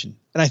decision.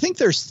 And I think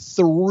there's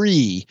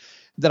three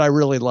that I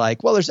really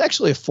like. Well, there's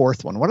actually a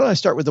fourth one. Why don't I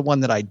start with the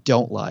one that I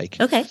don't like?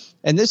 Okay.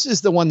 And this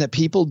is the one that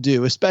people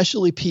do,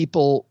 especially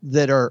people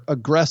that are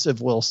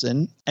aggressive,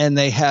 Wilson, and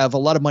they have a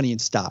lot of money in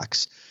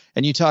stocks.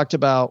 And you talked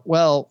about,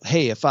 well,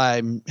 hey, if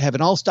I have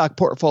an all stock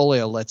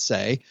portfolio, let's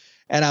say,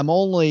 and I'm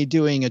only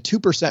doing a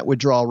 2%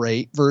 withdrawal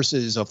rate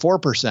versus a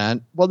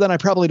 4%, well, then I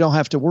probably don't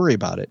have to worry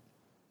about it.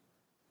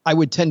 I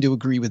would tend to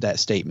agree with that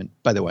statement,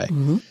 by the way.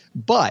 Mm-hmm.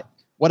 But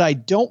what I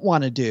don't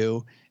want to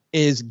do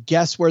is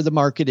guess where the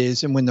market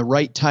is and when the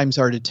right times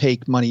are to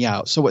take money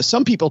out. So what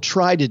some people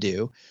try to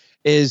do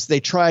is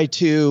they try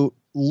to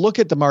look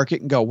at the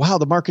market and go, wow,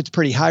 the market's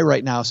pretty high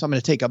right now, so I'm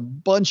going to take a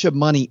bunch of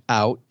money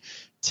out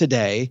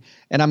today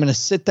and I'm going to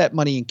sit that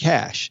money in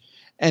cash.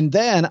 And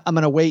then I'm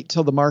going to wait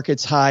till the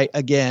market's high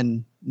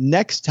again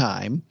next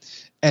time.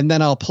 And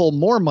then I'll pull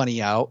more money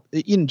out,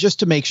 just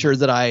to make sure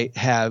that I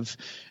have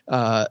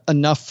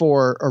enough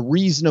for a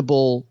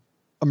reasonable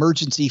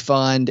emergency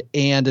fund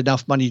and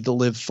enough money to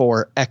live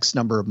for X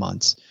number of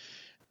months.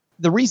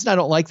 The reason I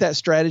don't like that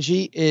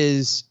strategy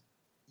is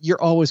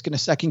you're always going to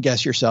second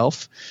guess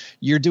yourself.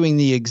 You're doing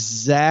the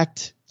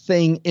exact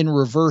thing in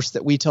reverse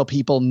that we tell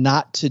people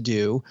not to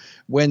do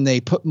when they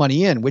put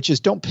money in, which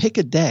is don't pick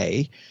a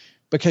day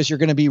because you're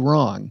going to be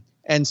wrong.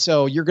 And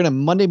so you're going to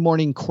Monday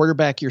morning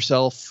quarterback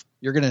yourself.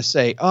 You're going to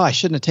say, oh, I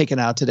shouldn't have taken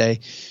out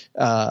today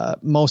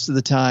most of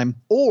the time.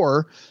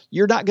 Or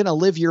you're not going to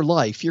live your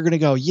life. You're going to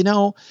go,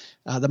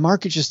 the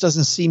market just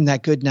doesn't seem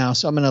that good now,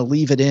 so I'm going to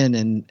leave it in.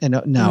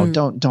 And no,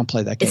 don't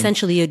play that game.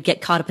 Essentially, you'd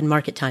get caught up in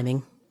market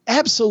timing.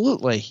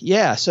 Absolutely.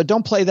 Yeah. So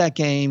don't play that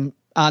game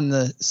on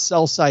the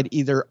sell side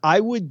either. I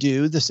would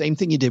do the same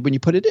thing you did when you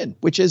put it in,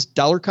 which is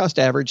dollar cost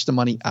average the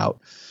money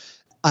out.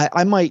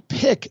 I might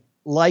pick,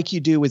 like you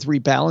do with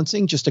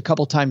rebalancing, just a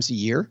couple times a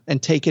year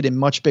and take it in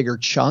much bigger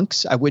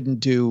chunks. I wouldn't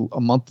do a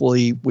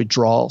monthly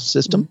withdrawal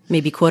system.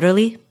 Maybe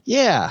quarterly?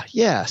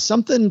 Yeah.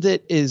 Something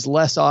that is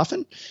less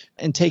often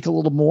and take a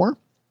little more.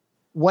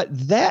 What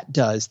that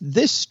does,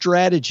 this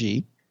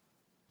strategy,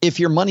 if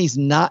your money's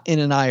not in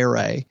an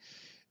IRA,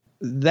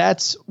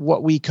 that's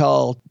what we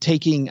call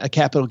taking a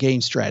capital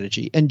gain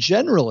strategy. And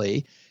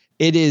generally,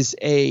 it is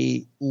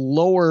a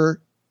lower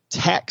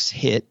tax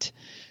hit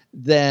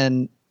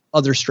than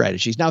other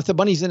strategies. Now, if the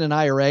money's in an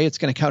IRA, it's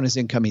going to count as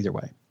income either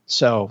way.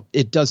 So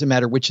it doesn't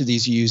matter which of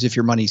these you use if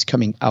your money's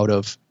coming out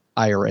of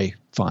IRA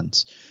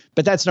funds.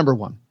 But that's number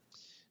one.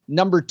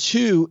 Number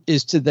two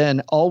is to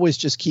then always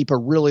just keep a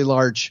really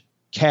large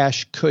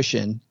cash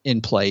cushion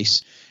in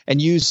place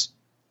and use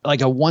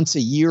like a once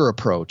a year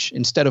approach.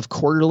 Instead of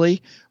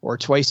quarterly or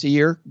twice a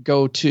year,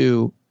 go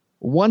to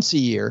once a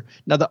year.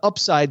 Now, the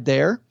upside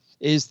there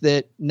is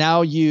that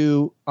now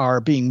you are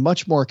being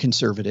much more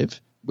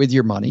conservative with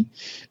your money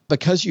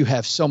because you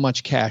have so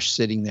much cash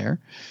sitting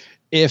there.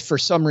 If for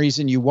some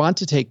reason you want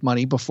to take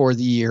money before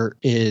the year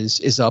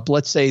is up,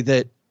 let's say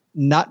that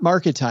not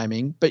market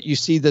timing, but you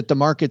see that the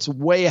market's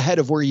way ahead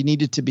of where you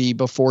need it to be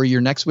before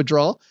your next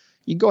withdrawal,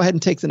 you can go ahead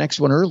and take the next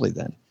one early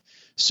then.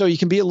 So you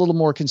can be a little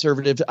more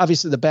conservative.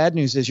 Obviously, the bad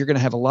news is you're going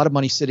to have a lot of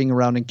money sitting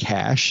around in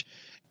cash,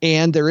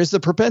 and there is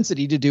the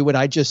propensity to do what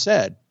I just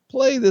said.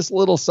 Play this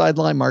little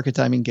sideline market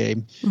timing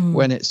game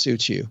when it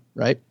suits you,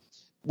 right?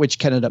 Which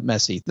can end up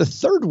messy. The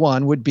third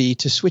one would be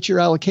to switch your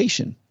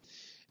allocation.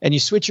 And you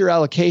switch your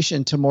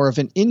allocation to more of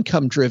an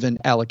income-driven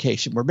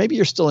allocation where maybe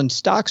you're still in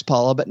stocks,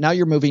 Paula, but now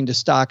you're moving to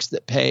stocks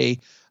that pay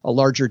a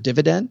larger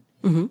dividend.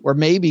 Or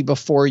maybe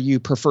before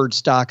you preferred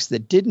stocks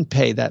that didn't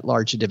pay that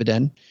large a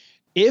dividend.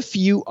 If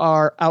you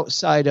are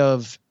outside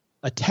of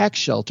a tax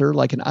shelter,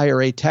 like an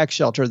IRA tax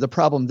shelter, the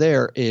problem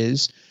there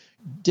is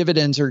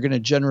dividends are going to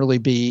generally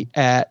be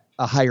at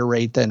a higher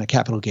rate than a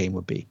capital gain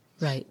would be.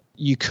 Right.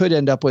 You could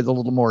end up with a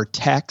little more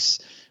tax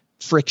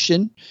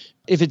friction.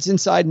 If it's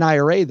inside an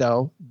IRA,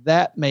 though,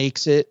 that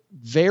makes it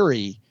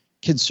very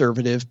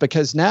conservative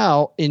because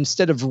now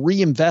instead of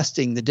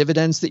reinvesting the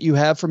dividends that you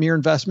have from your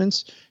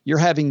investments, you're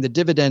having the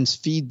dividends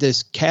feed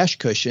this cash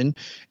cushion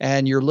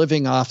and you're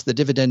living off the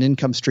dividend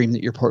income stream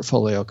that your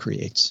portfolio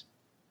creates.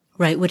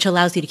 Right, which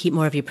allows you to keep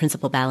more of your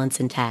principal balance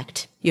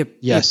intact, your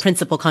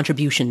principal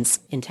contributions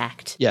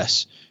intact.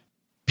 Yes.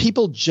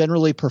 People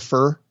generally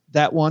prefer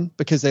that one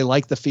because they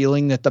like the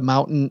feeling that the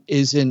mountain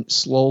isn't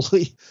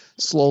slowly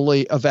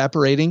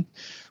evaporating.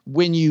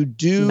 When you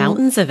do...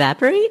 Mountains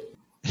evaporate?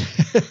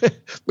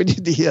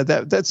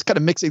 That's kind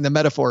of mixing the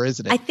metaphor,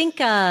 isn't it? I think,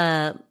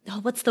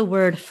 what's the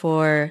word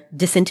for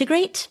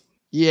disintegrate?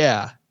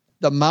 Yeah.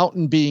 The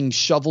mountain being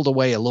shoveled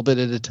away a little bit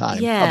at a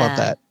time. Yeah. How about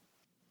that?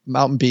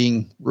 Mountain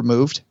being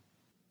removed?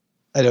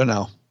 I don't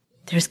know.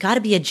 There's got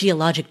to be a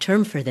geologic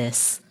term for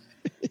this.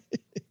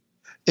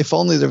 If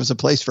only there was a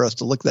place for us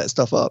to look that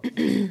stuff up.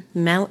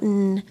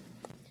 Mountain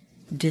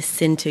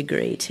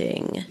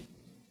disintegrating.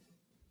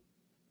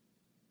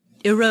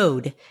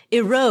 Erode.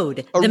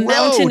 The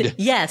mountain.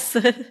 Yes.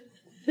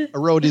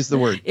 Erode is the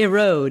word.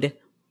 Erode.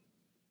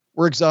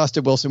 We're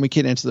exhausted, Wilson. We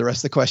can't answer the rest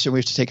of the question. We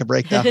have to take a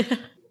break now.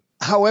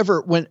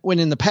 However, when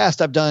in the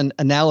past I've done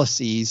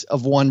analyses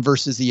of one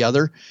versus the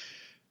other,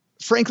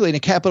 frankly, in a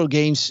capital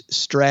gains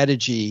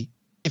strategy,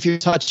 if you're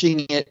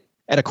touching it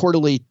at a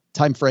quarterly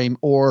time frame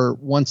or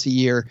once a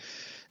year,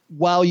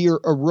 while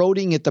you're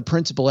eroding at the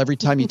principal every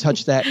time you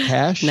touch that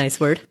cash. Nice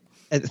word.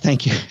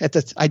 Thank you.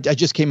 I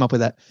just came up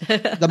with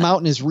that. The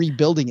mountain is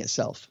rebuilding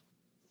itself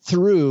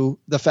through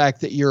the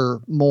fact that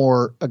you're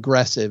more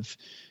aggressive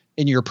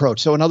in your approach.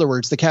 So in other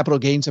words, the capital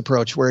gains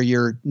approach where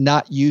you're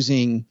not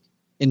using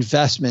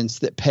investments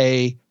that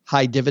pay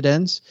high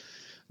dividends,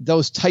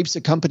 those types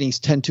of companies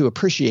tend to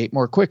appreciate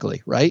more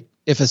quickly, right?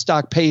 If a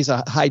stock pays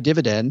a high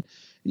dividend,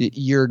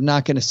 you're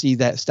not going to see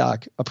that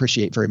stock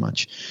appreciate very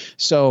much.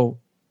 So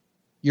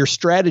your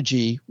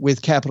strategy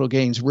with capital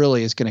gains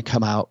really is going to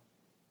come out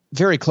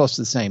very close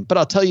to the same. But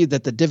I'll tell you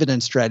that the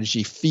dividend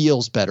strategy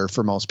feels better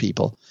for most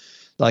people.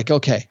 Like,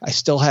 okay, I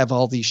still have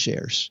all these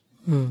shares.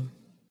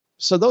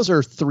 So those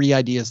are three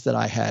ideas that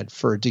I had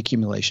for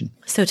decumulation.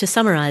 So to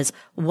summarize,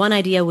 one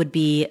idea would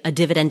be a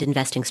dividend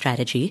investing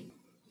strategy.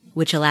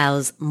 which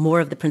allows more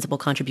of the principal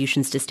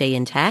contributions to stay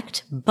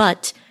intact,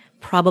 but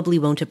probably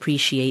won't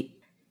appreciate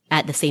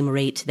at the same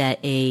rate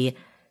that a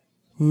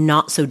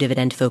not so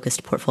dividend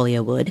focused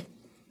portfolio would.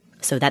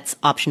 So that's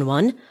option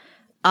one.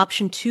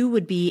 Option two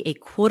would be a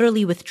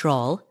quarterly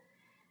withdrawal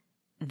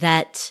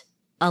that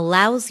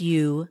allows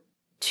you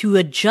to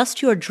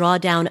adjust your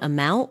drawdown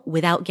amount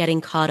without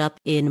getting caught up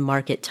in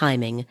market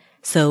timing.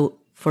 So,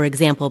 for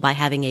example, by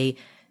having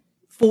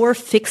 4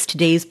 fixed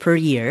days per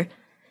year,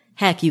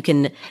 heck, you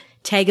can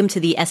tag them to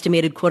the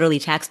estimated quarterly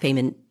tax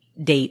payment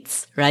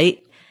dates,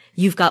 right?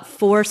 You've got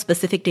 4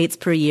 specific dates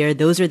per year.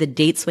 Those are the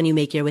dates when you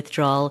make your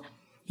withdrawal.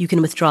 You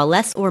can withdraw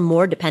less or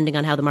more depending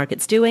on how the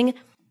market's doing,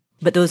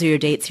 but those are your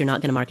dates. You're not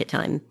going to market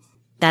time.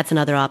 That's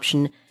another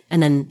option.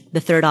 And then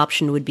the third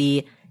option would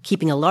be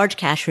keeping a large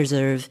cash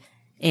reserve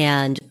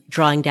and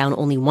drawing down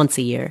only once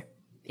a year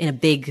in a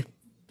big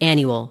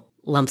annual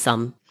lump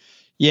sum.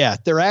 Yeah,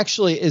 there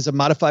actually is a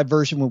modified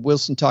version when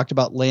Wilson talked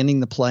about landing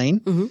the plane.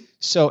 Mm-hmm.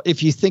 So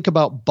if you think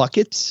about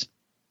buckets,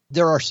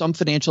 there are some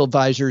financial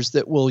advisors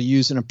that will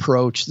use an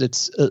approach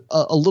that's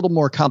a little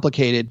more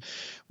complicated,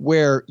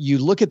 where you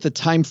look at the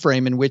time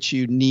frame in which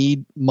you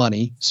need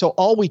money. So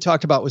all we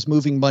talked about was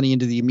moving money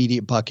into the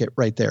immediate bucket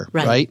right there,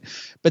 right?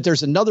 But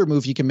there's another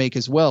move you can make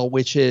as well,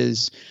 which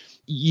is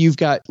you've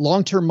got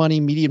long-term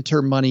money,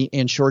 medium-term money,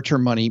 and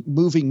short-term money,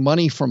 moving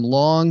money from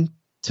long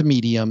to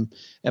medium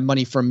and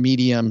money from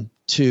medium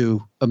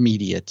to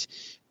immediate,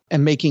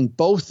 and making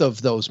both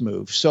of those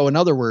moves. So in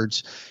other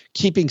words,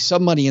 keeping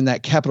some money in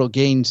that capital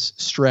gains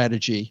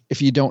strategy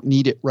if you don't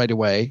need it right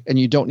away and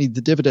you don't need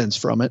the dividends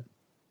from it,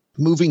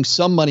 moving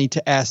some money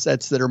to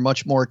assets that are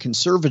much more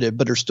conservative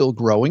but are still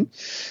growing.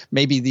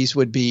 Maybe these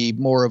would be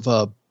more of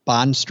a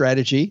bond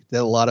strategy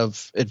that a lot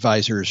of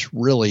advisors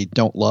really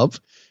don't love,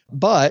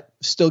 but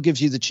still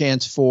gives you the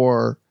chance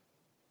for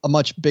a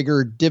much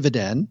bigger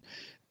dividend,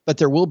 but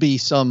there will be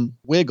some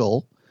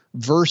wiggle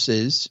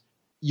versus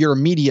your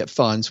immediate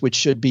funds, which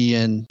should be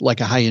in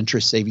like a high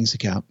interest savings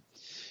account.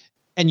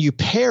 And you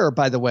pair,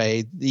 by the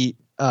way, the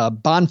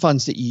bond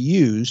funds that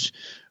you use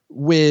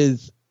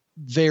with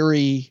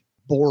very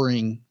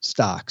boring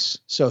stocks.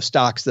 So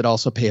stocks that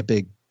also pay a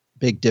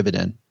big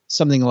dividend,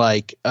 something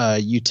like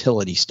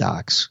utility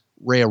stocks,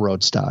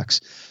 railroad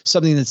stocks,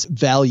 something that's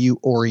value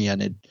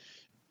oriented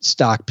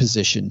stock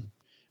position.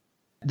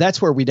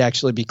 That's where we'd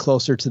actually be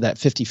closer to that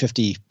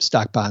 50-50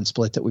 stock bond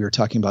split that we were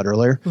talking about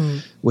earlier,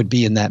 would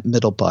be in that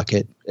middle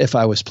bucket if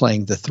I was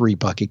playing the 3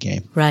 bucket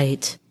game.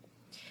 Right.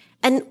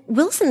 And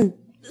Wilson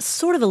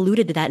sort of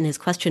alluded to that in his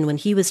question when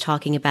he was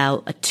talking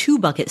about a 2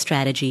 bucket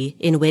strategy,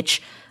 in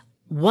which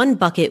one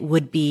bucket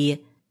would be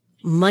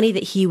money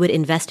that he would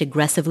invest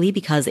aggressively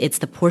because it's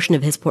the portion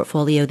of his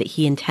portfolio that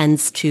he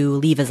intends to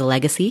leave as a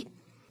legacy.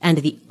 And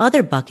the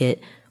other bucket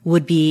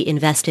would be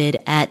invested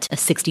at a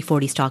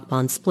 60-40 stock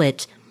bond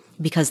split,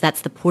 because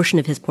that's the portion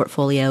of his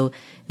portfolio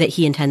that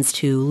he intends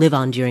to live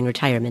on during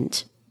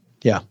retirement.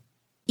 Yeah.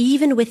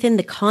 Even within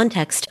the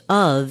context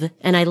of,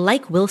 and I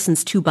like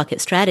Wilson's 2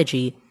 bucket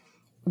strategy,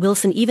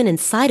 Wilson, even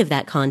inside of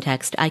that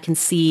context, I can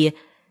see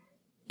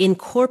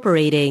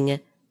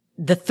incorporating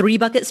the 3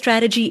 bucket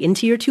strategy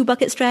into your 2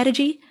 bucket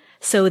strategy.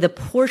 So the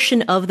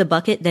portion of the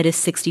bucket that is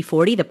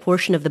 60-40, the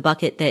portion of the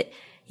bucket that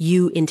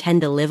you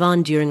intend to live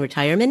on during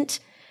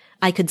retirement,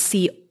 I could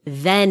see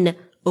then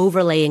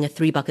overlaying a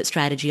 3 bucket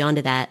strategy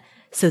onto that,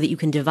 so that you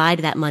can divide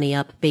that money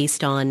up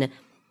based on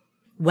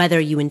whether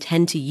you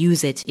intend to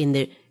use it in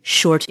the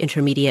short,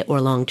 intermediate,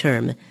 or long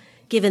term,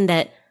 given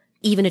that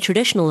even a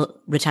traditional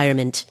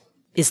retirement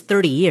is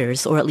 30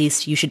 years, or at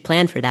least you should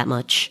plan for that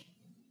much.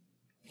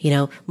 You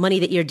know, money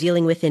that you're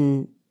dealing with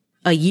in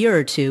a year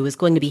or 2 is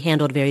going to be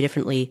handled very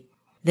differently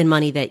than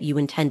money that you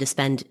intend to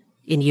spend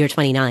in year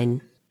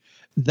 29.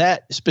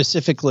 That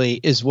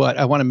specifically is what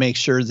I want to make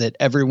sure that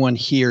everyone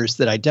hears,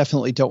 that I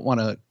definitely don't want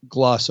to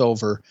gloss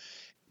over.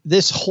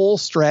 This whole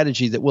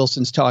strategy that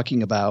Wilson's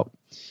talking about,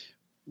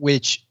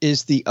 which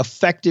is the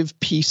effective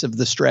piece of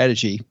the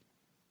strategy,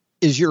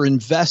 is you're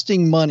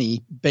investing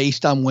money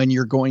based on when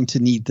you're going to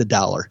need the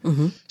dollar.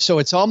 Mm-hmm. So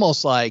it's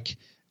almost like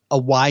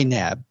a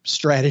YNAB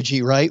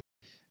strategy, right?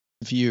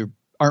 If you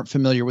aren't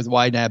familiar with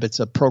YNAB, it's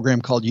a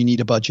program called You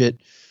Need a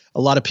Budget. A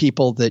lot of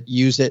people that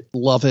use it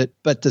love it,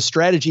 but the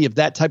strategy of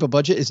that type of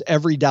budget is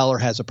every dollar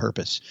has a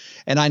purpose.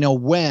 And I know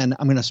when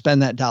I'm going to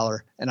spend that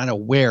dollar, and I know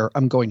where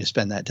I'm going to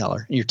spend that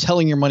dollar. And you're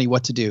telling your money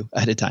what to do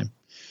ahead of time.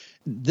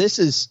 This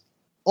is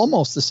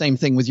almost the same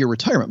thing with your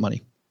retirement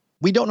money.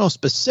 We don't know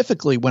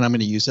specifically when I'm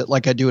going to use it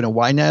like I do in a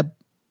YNAB,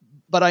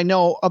 but I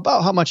know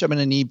about how much I'm going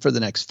to need for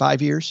the next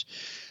 5 years.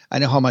 I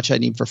know how much I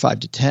need for 5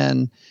 to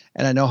 10,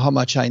 and I know how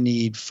much I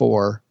need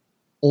for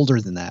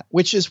older than that,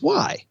 which is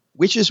why,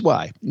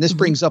 and this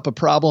brings up a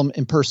problem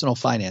in personal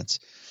finance.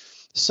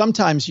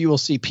 Sometimes you will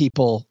see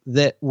people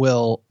that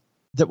will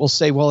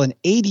say, well, an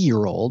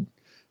 80-year-old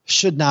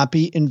should not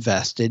be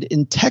invested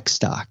in tech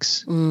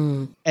stocks.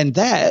 And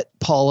that,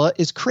 Paula,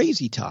 is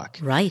crazy talk.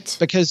 Right.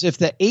 Because if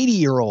the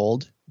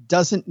 80-year-old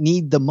doesn't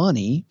need the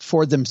money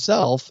for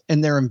themselves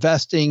and they're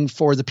investing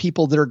for the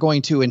people that are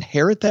going to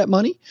inherit that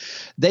money,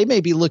 they may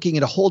be looking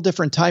at a whole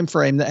different time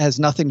frame that has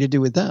nothing to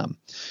do with them.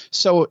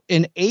 So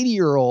an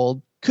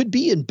 80-year-old could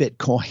be in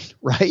Bitcoin,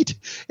 right?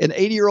 An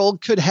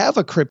 80-year-old could have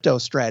a crypto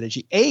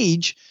strategy.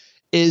 Age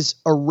is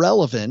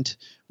irrelevant.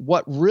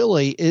 What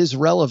really is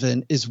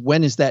relevant is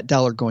when is that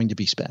dollar going to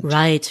be spent?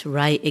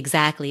 Right,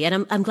 exactly.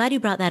 And I'm glad you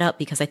brought that up,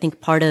 because I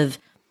think part of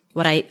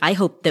what I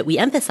hope that we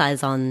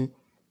emphasize on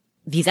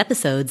these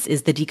episodes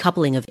is the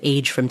decoupling of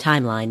age from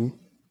timeline.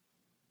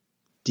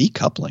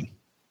 Decoupling?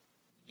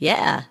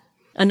 Yeah.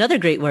 Another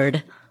great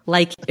word,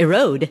 like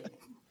erode.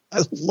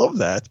 I love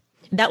that.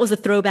 That was a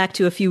throwback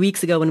to a few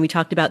weeks ago when we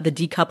talked about the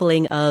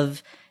decoupling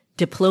of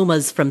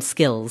diplomas from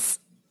skills.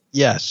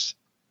 Yes.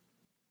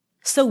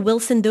 So,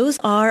 Wilson, those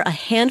are a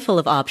handful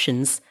of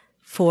options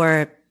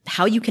for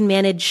how you can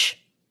manage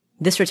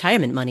this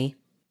retirement money.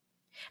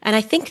 And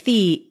I think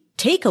the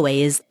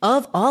takeaway is,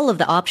 of all of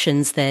the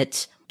options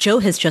that Joe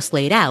has just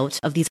laid out,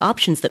 of these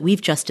options that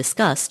we've just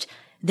discussed,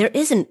 there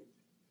isn't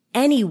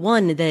any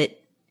one that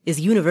is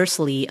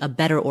universally a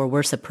better or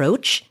worse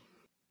approach.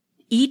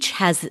 Each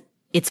has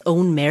its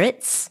own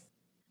merits,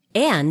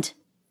 and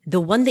the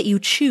one that you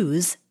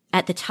choose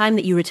at the time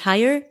that you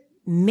retire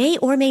may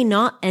or may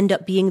not end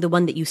up being the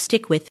one that you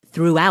stick with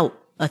throughout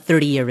a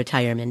 30-year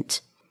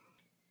retirement.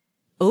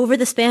 Over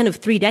the span of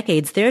 3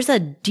 decades, there's a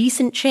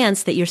decent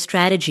chance that your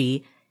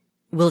strategy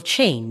will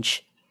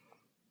change.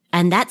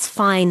 And that's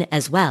fine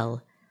as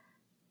well,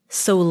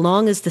 so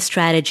long as the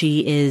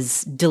strategy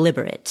is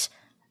deliberate.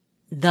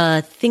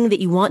 The thing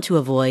that you want to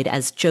avoid,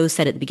 as Joe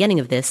said at the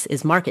beginning of this,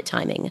 is market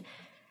timing,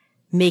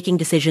 making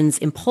decisions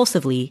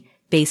impulsively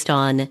based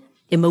on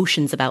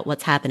emotions about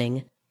what's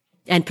happening.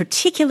 And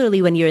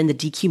particularly when you're in the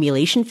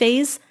decumulation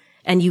phase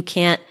and you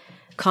can't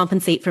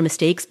compensate for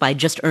mistakes by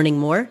just earning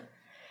more,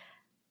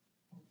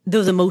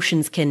 those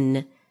emotions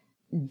can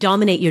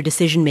dominate your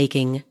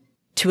decision-making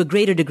to a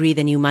greater degree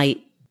than you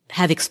might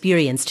have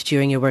experienced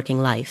during your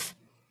working life.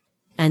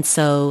 And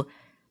so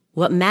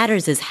what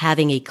matters is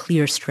having a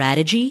clear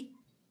strategy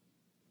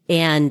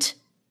and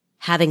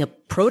having a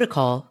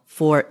protocol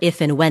for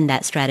if and when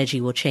that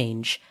strategy will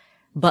change.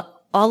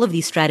 But all of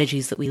these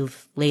strategies that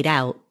we've laid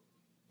out,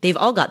 they've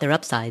all got their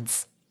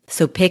upsides.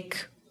 So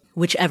pick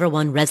whichever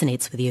one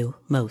resonates with you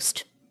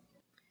most.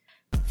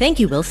 Thank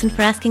you, Wilson,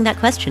 for asking that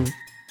question.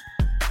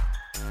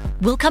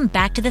 We'll come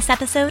back to this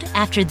episode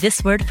after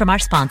this word from our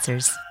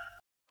sponsors.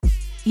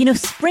 You know,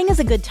 spring is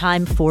a good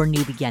time for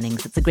new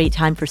beginnings. It's a great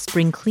time for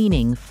spring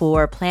cleaning,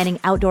 for planning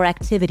outdoor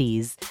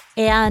activities,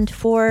 and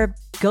for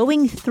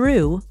going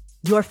through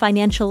your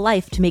financial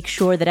life to make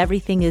sure that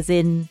everything is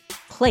in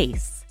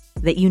place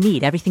that you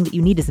need. Everything that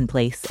you need is in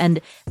place.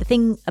 And the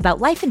thing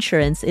about life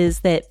insurance is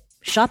that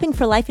shopping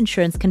for life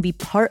insurance can be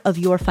part of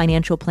your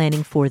financial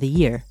planning for the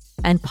year.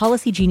 And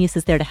Policy Genius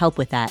is there to help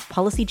with that.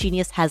 Policy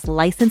Genius has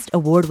licensed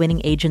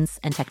award-winning agents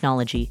and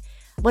technology.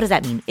 What does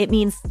that mean? It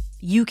means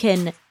you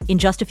can, in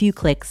just a few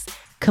clicks,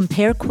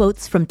 compare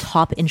quotes from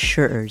top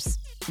insurers.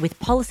 With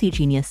Policy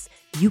Genius,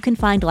 you can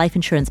find life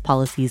insurance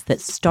policies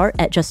that start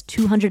at just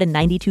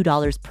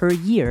 $292 per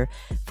year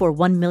for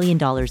 $1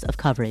 million of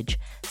coverage.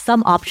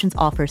 Some options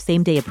offer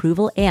same-day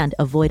approval and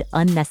avoid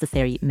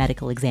unnecessary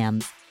medical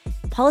exams.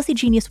 Policy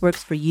Genius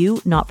works for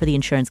you, not for the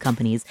insurance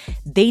companies.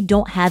 They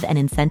don't have an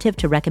incentive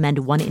to recommend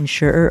one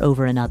insurer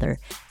over another.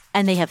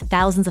 And they have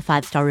thousands of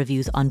 5-star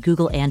reviews on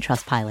Google and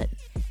Trustpilot.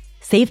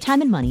 Save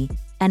time and money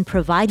and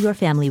provide your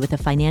family with a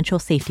financial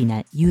safety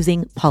net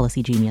using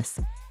Policy Genius.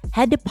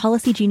 Head to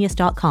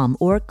policygenius.com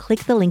or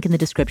click the link in the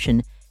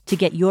description to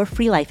get your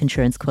free life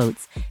insurance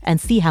quotes and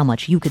see how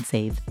much you could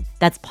save.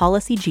 That's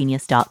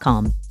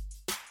policygenius.com.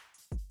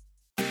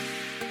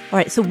 All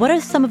right, so what are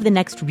some of the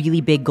next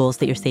really big goals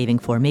that you're saving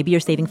for? Maybe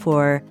you're saving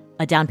for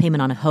a down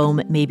payment on a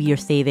home. Maybe you're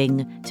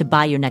saving to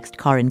buy your next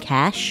car in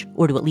cash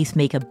or to at least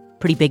make a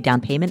pretty big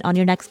down payment on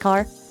your next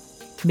car.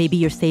 Maybe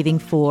you're saving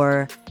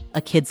for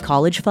a kid's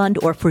college fund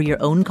or for your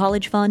own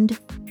college fund.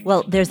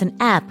 Well, there's an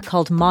app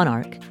called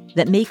Monarch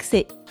that makes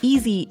it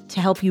easy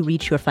to help you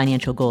reach your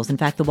financial goals. In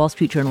fact, the Wall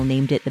Street Journal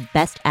named it the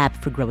best app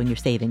for growing your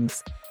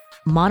savings.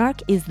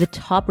 Monarch is the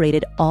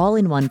top-rated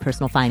all-in-one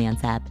personal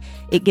finance app.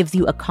 It gives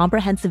you a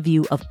comprehensive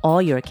view of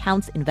all your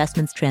accounts,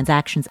 investments,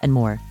 transactions, and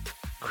more.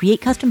 Create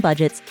custom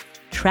budgets,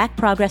 track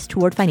progress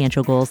toward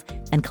financial goals,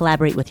 and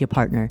collaborate with your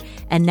partner.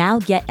 And now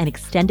get an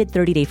extended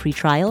 30-day free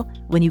trial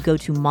when you go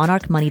to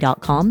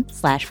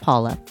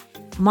monarchmoney.com/Paula.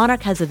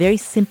 Monarch has a very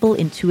simple,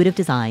 intuitive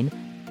design.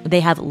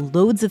 They have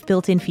loads of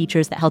built-in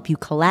features that help you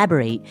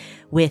collaborate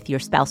with your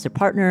spouse or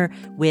partner,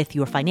 with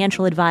your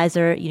financial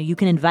advisor. You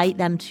can invite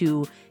them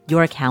to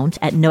your account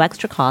at no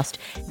extra cost.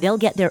 They'll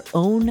get their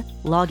own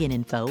login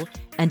info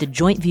and a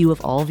joint view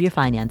of all of your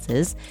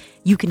finances.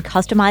 You can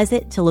customize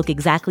it to look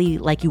exactly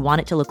like you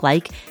want it to look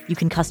like. You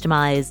can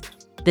customize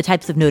the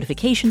types of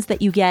notifications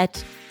that you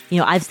get.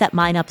 I've set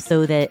mine up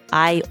so that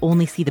I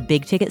only see the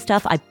big ticket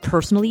stuff. I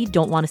personally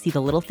don't want to see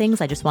the little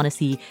things. I just want to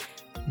see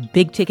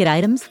big ticket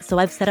items. So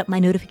I've set up my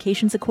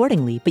notifications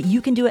accordingly, but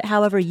you can do it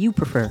however you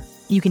prefer.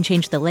 You can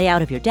change the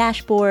layout of your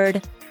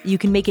dashboard. you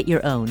can make it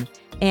your own.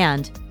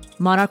 And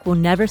Monarch will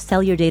never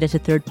sell your data to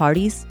third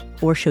parties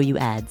or show you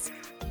ads.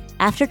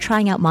 After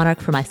trying out Monarch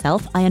for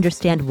myself, I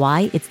understand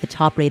why it's the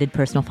top-rated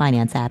personal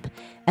finance app.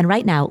 And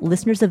right now,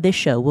 listeners of this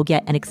show will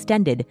get an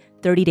extended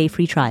 30-day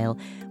free trial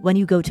when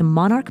you go to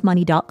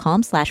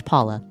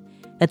monarchmoney.com/Paula.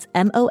 That's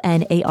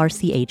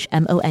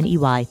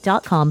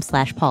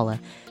monarchmoney.com/Paula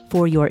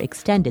for your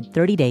extended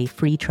 30-day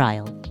free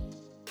trial.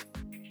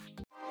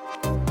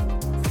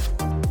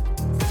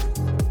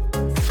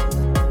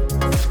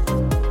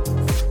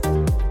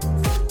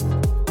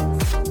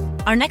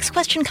 Our next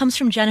question comes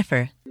from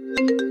Jennifer.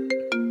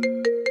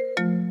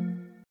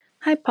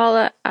 Hi,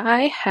 Paula.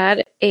 I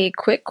had a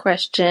quick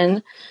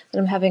question that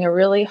I'm having a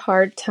really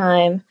hard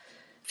time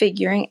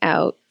figuring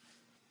out.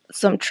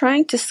 So I'm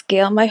trying to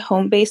scale my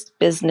home-based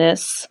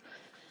business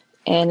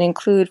and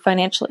include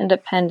financial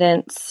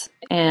independence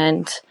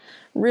and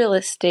real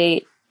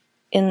estate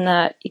in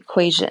that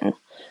equation.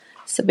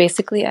 So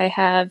basically, I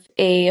have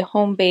a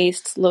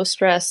home-based,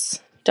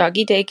 low-stress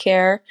doggy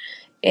daycare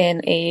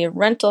in a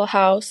rental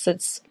house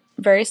that's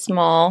very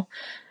small,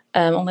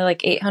 only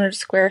like 800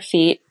 square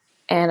feet.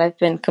 And I've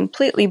been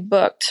completely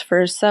booked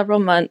for several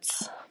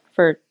months,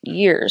 for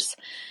years.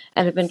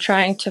 And I've been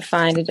trying to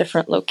find a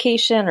different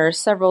location or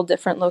several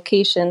different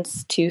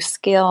locations to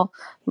scale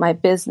my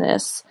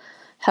business.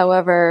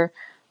 However,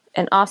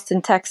 in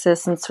Austin,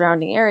 Texas and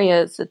surrounding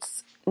areas,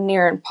 it's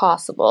near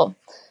impossible.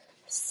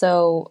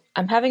 So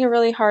I'm having a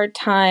really hard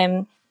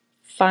time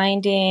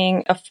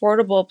finding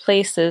affordable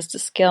places to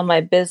scale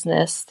my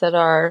business that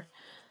are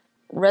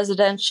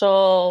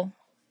residential,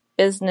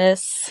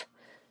 business,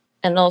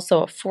 and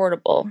also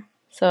affordable.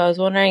 So I was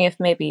wondering if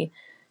maybe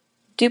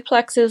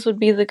duplexes would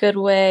be the good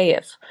way,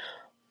 if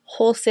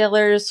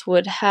wholesalers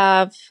would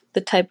have the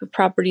type of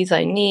properties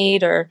I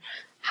need, or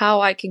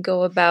how I could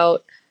go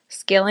about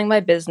scaling my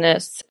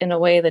business in a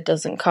way that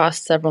doesn't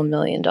cost several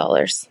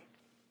 $1,000,000.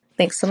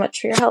 Thanks so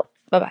much for your help.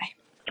 Bye-bye.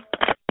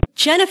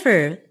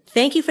 Jennifer,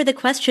 thank you for the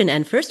question.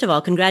 And first of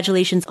all,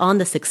 congratulations on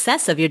the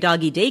success of your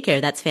doggy daycare.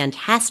 That's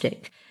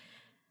fantastic.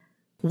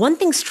 One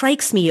thing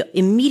strikes me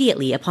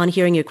immediately upon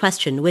hearing your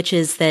question, which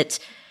is that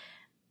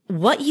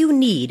what you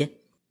need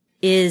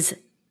is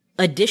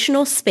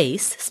additional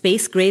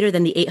space greater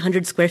than the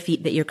 800 square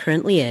feet that you're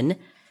currently in,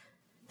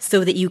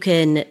 so that you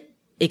can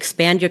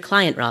expand your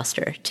client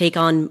roster, take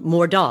on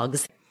more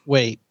dogs.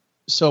 Wait,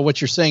 so what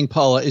you're saying,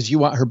 Paula, is you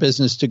want her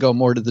business to go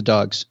more to the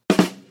dogs?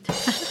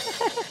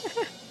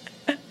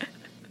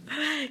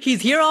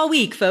 He's here all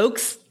week,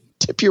 folks.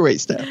 Tip your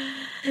waist down.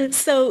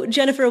 So,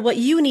 Jennifer, what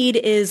you need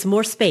is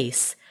more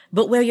space.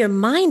 But where your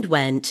mind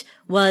went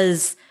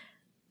was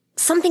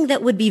something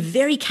that would be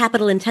very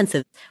capital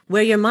intensive.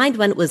 Where your mind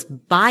went was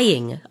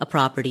buying a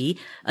property,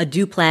 a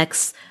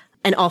duplex,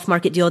 an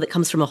off-market deal that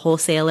comes from a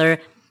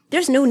wholesaler.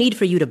 There's no need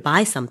for you to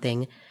buy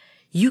something.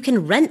 You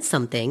can rent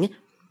something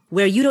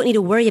where you don't need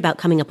to worry about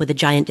coming up with a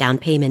giant down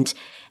payment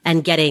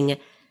and getting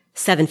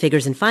 7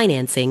 figures in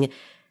financing.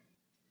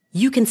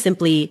 You can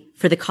simply,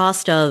 for the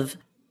cost of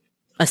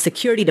a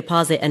security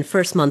deposit and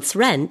first month's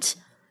rent,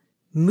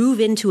 move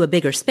into a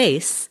bigger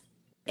space.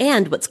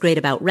 And what's great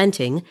about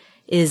renting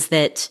is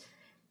that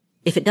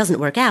if it doesn't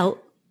work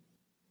out,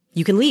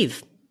 you can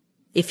leave.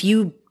 If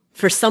you,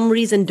 for some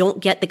reason, don't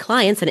get the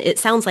clients, and it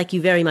sounds like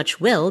you very much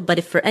will, but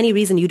if for any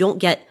reason you don't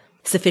get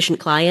sufficient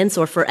clients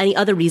or for any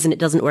other reason it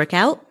doesn't work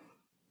out,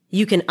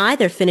 you can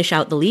either finish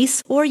out the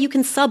lease or you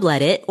can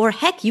sublet it, or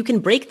heck, you can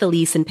break the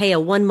lease and pay a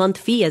 1-month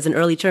fee as an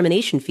early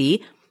termination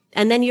fee,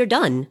 and then you're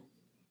done.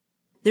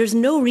 There's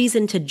no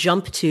reason to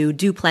jump to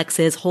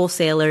duplexes,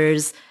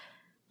 wholesalers,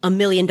 $1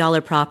 million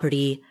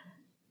property,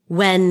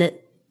 when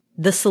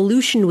the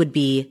solution would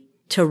be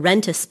to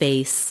rent a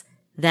space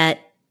that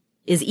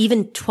is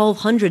even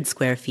 1,200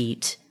 square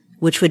feet,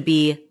 which would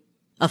be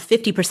a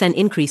 50%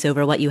 increase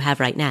over what you have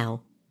right now.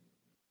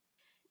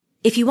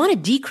 If you want to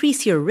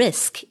decrease your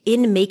risk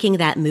in making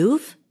that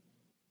move,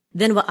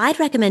 then what I'd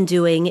recommend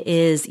doing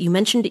is, you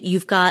mentioned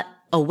you've got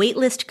a wait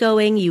list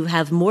going, you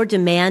have more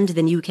demand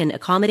than you can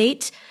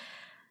accommodate.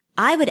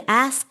 I would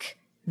ask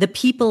the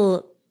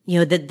people,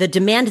 the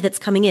demand that's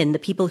coming in, the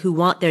people who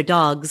want their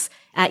dogs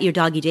at your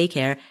doggy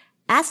daycare,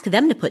 ask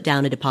them to put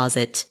down a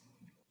deposit.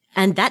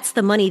 And that's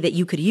the money that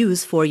you could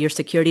use for your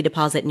security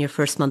deposit and your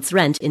first month's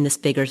rent in this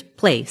bigger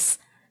place.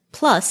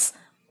 Plus,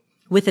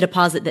 with the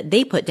deposit that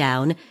they put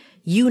down,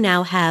 you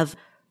now have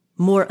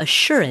more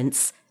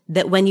assurance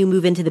that when you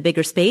move into the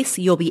bigger space,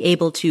 you'll be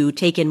able to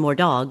take in more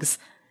dogs,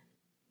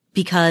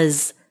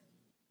 because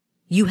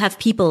you have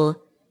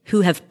people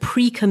who have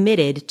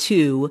pre-committed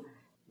to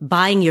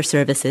buying your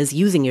services,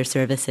 using your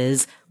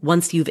services,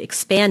 once you've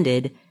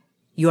expanded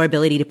your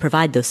ability to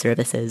provide those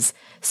services.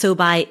 So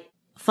by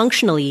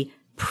functionally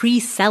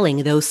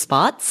pre-selling those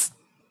spots,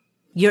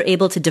 you're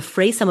able to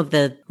defray some of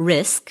the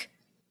risk.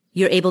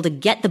 You're able to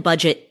get the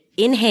budget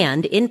in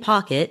hand, in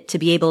pocket, to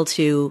be able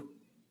to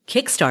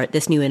kickstart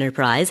this new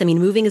enterprise. I mean,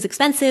 moving is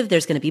expensive.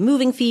 There's going to be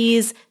moving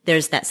fees.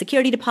 There's that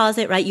security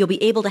deposit, right? You'll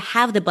be able to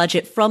have the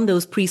budget from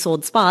those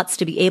pre-sold spots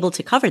to be able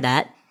to cover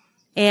that.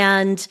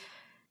 And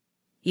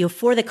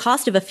for the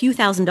cost of a few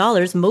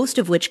 $1,000s, most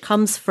of which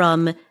comes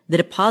from the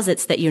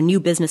deposits that your new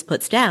business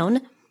puts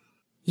down,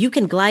 you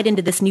can glide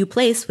into this new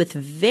place with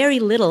very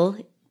little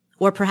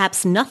or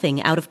perhaps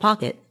nothing out of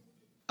pocket.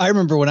 I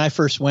remember when I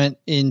first went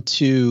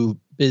into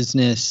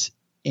business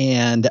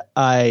and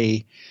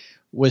I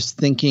was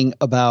thinking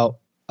about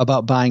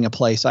buying a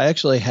place. I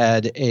actually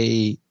had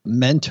a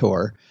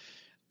mentor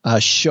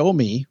show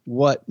me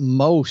what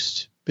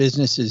most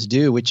businesses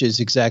do, which is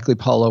exactly,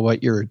 Paula,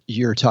 what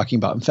you're talking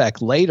about. In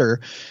fact, later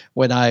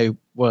when I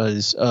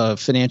was a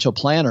financial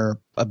planner,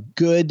 a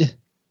good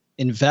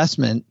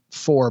investment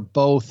for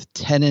both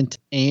tenant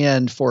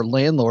and for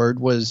landlord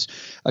was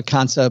a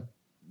concept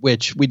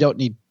which we don't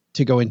need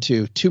to go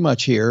into too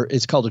much here.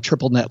 It's called a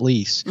triple net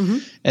lease. Mm-hmm.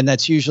 And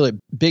that's usually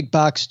big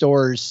box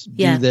stores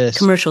do this.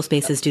 Commercial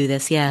spaces do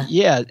this. Yeah.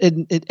 Yeah.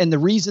 And the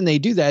reason they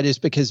do that is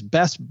because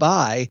Best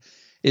Buy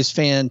is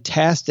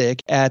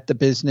fantastic at the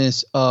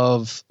business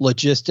of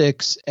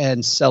logistics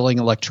and selling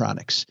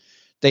electronics.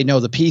 They know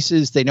the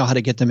pieces. They know how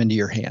to get them into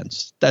your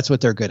hands. That's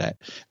what they're good at.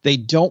 They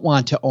don't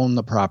want to own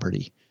the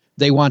property.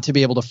 They want to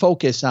be able to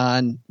focus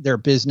on their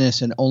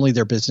business and only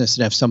their business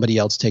and have somebody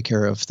else take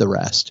care of the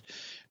rest.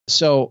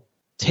 So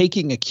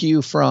taking a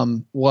cue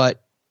from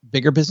what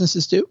bigger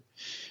businesses do,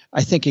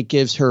 I think it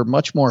gives her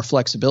much more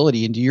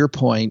flexibility. And to your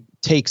point,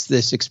 takes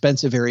this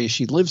expensive area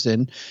she lives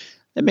in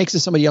and makes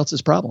it somebody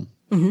else's problem.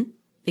 Mm-hmm.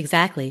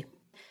 Exactly.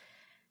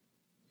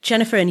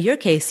 Jennifer, in your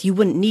case, you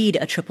wouldn't need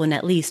a triple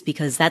net lease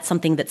because that's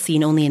something that's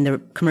seen only in the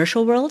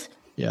commercial world.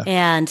 Yeah.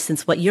 And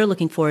since what you're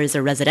looking for is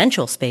a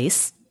residential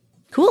space,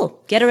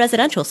 cool, get a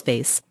residential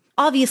space.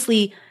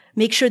 Obviously,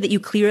 make sure that you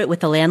clear it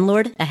with the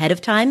landlord ahead of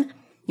time.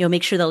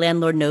 Make sure the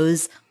landlord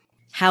knows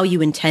how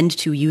you intend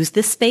to use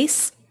this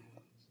space.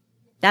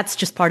 That's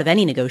just part of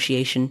any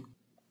negotiation.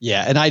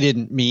 Yeah, and I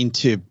didn't mean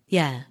to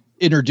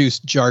introduce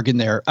jargon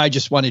there. I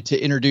just wanted to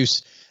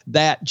introduce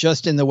that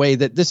just in the way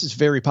that this is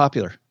very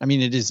popular. I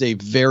mean, it is a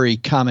very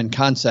common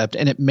concept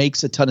and it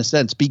makes a ton of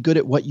sense. Be good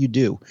at what you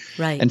do.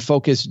 Right. And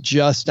focus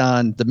just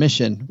on the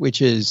mission,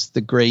 which is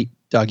the great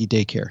doggy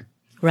daycare.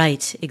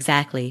 Right,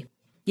 exactly.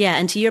 Yeah,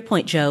 and to your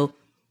point, Joe,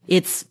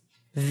 it's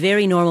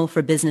very normal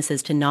for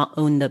businesses to not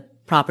own the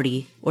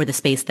property or the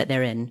space that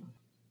they're in.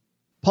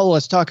 Paula,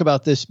 let's talk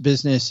about this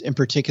business in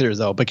particular,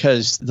 though,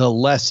 because the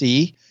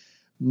lessee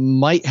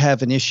might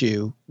have an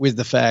issue with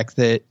the fact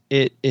that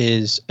it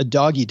is a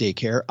doggy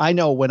daycare. I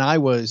know when I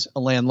was a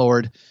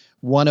landlord,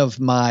 one of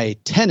my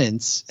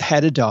tenants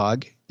had a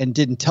dog and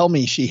didn't tell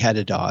me she had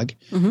a dog.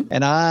 Mm-hmm.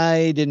 And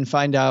I didn't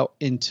find out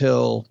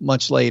until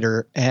much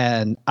later.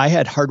 And I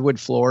had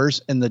hardwood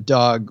floors and the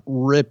dog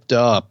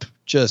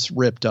just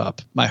ripped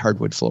up my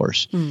hardwood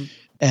floors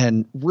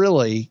and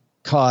really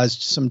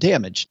caused some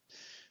damage.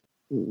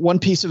 One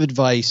piece of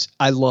advice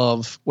I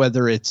love,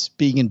 whether it's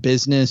being in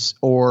business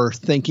or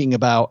thinking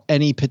about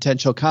any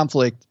potential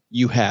conflict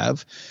you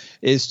have,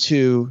 is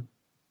to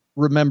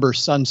remember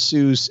Sun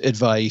Tzu's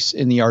advice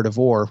in The Art of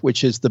War,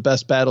 which is the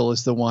best battle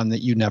is the one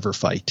that you never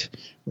fight,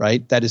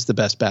 right? That is the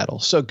best battle.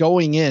 So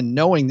going in,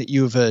 knowing that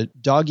you have a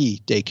doggy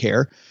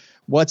daycare,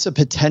 what's a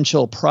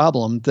potential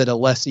problem that a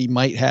lessee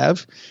might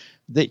have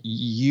that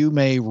you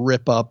may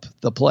rip up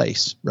the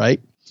place,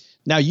 right?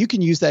 Now, you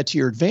can use that to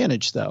your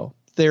advantage, though.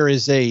 There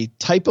is a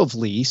type of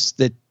lease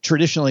that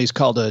traditionally is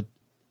called a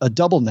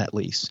double net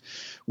lease,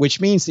 which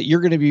means that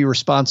you're going to be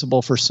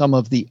responsible for some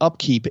of the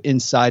upkeep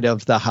inside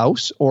of the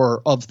house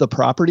or of the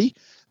property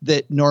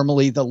that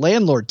normally the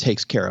landlord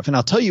takes care of. And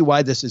I'll tell you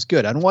why this is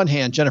good. On one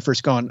hand,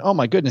 Jennifer's going, oh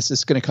my goodness, this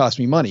is going to cost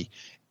me money.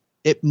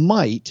 It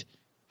might.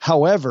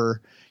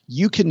 However,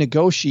 you can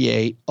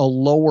negotiate a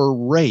lower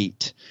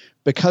rate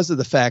because of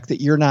the fact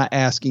that you're not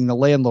asking the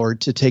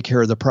landlord to take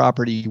care of the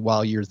property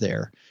while you're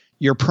there.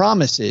 Your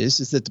promise is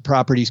that the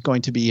property is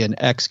going to be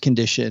in X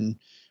condition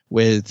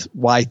with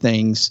Y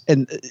things.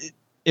 And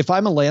if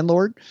I'm a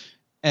landlord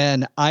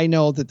and I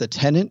know that the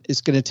tenant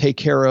is going to take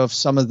care of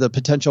some of the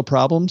potential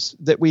problems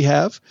that we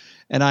have,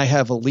 and I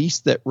have a lease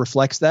that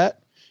reflects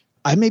that,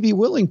 I may be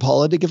willing,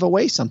 Paula, to give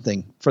away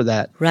something for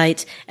that.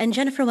 Right. And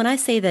Jennifer, when I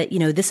say that,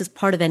 this is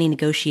part of any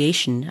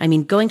negotiation, I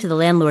mean, going to the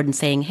landlord and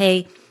saying,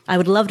 hey, I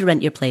would love to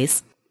rent your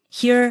place.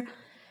 Here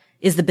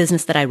is the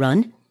business that I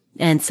run.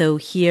 And so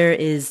here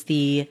is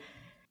the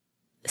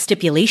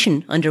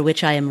stipulation under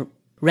which I am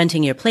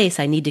renting your place.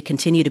 I need to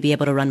continue to be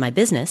able to run my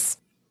business.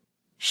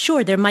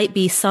 Sure, there might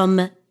be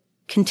some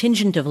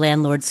contingent of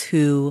landlords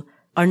who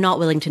are not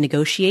willing to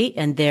negotiate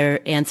and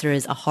their answer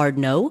is a hard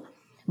no.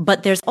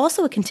 But there's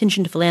also a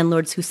contingent of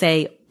landlords who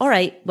say, all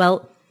right,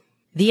 well,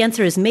 the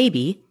answer is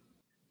maybe.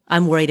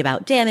 I'm worried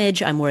about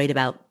damage. I'm worried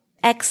about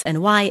X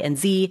and Y and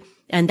Z.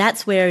 And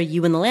that's where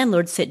you and the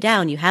landlord sit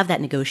down. You have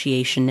that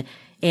negotiation.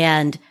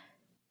 And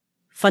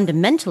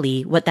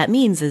fundamentally, what that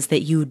means is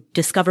that you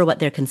discover what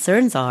their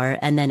concerns are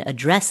and then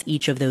address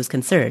each of those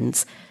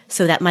concerns.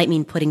 So that might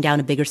mean putting down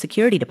a bigger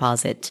security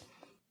deposit,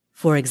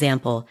 for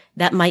example.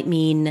 That might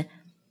mean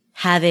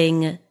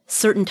having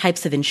certain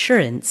types of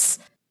insurance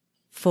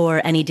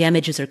for any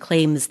damages or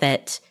claims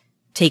that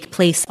take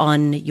place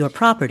on your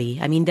property.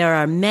 I mean, there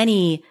are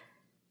many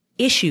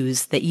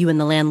issues that you and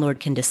the landlord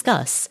can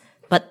discuss.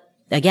 But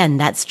again,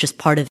 that's just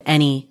part of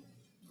any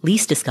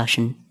lease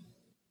discussion.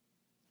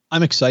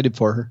 I'm excited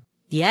for her.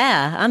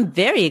 Yeah, I'm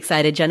very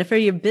excited, Jennifer.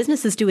 Your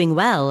business is doing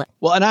well.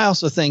 Well, and I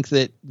also think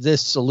that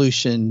this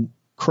solution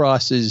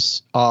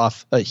crosses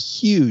off a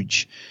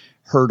huge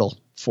hurdle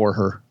for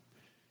her.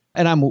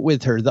 And I'm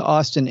with her. The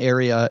Austin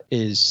area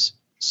is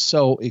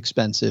so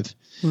expensive.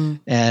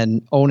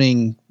 And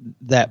owning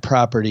that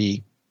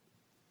property,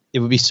 it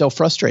would be so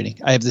frustrating.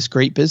 I have this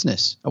great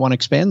business. I want to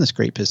expand this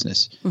great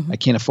business. I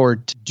can't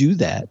afford to do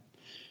that.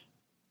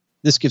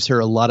 This gives her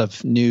a lot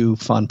of new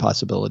fun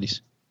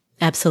possibilities.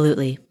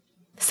 Absolutely.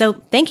 So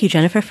thank you,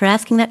 Jennifer, for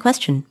asking that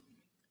question.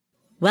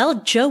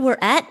 Well, Joe, we're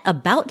at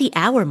about the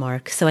hour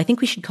mark, so I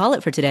think we should call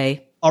it for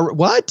today.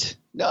 What?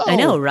 No. I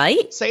know,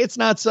 right? Say it's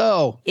not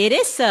so. It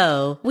is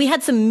so. We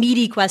had some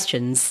meaty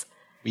questions.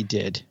 We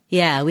did.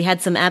 Yeah, we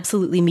had some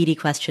absolutely meaty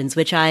questions,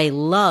 which I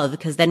love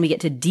because then we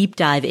get to deep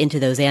dive into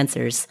those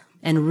answers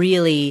and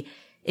really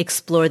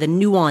explore the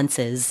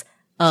nuances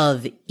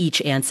of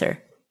each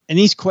answer. And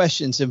these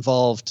questions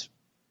involved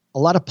a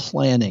lot of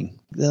planning,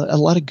 a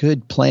lot of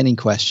good planning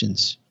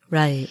questions.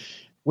 Right.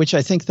 Which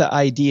I think the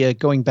idea,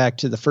 going back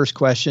to the first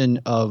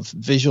question of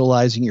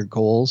visualizing your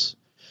goals,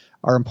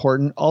 are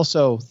important.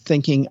 Also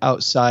thinking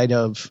outside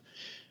of,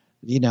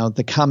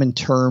 the common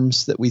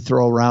terms that we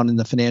throw around in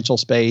the financial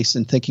space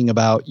and thinking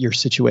about your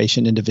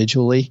situation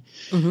individually.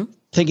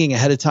 Thinking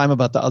ahead of time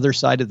about the other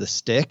side of the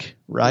stick,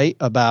 right?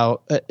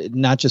 About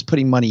not just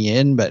putting money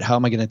in, but how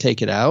am I going to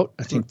take it out?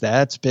 I think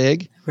that's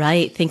big.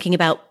 Right. Thinking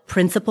about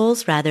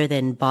principles rather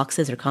than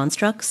boxes or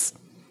constructs.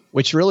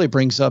 Which really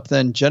brings up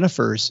then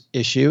Jennifer's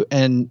issue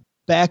and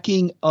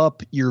backing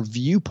up your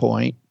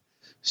viewpoint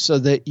so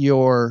that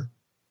your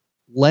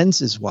lens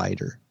is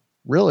wider.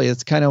 Really,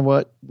 it's kind of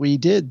what we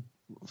did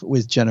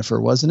with Jennifer,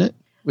 wasn't it?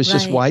 Was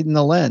just widen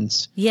the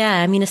lens. Yeah.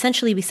 I mean,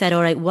 essentially we said,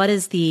 all right, what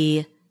is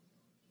the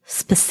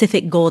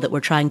specific goal that we're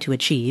trying to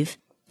achieve?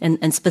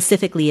 And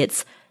specifically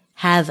it's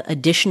have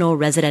additional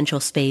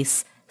residential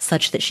space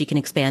such that she can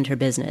expand her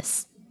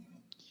business.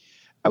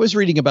 I was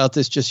reading about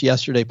this just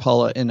yesterday,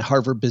 Paula, in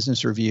Harvard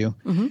Business Review.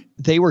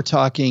 They were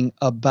talking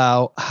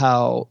about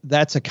how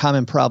that's a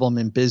common problem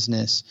in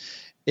business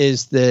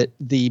is that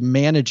the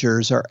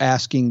managers are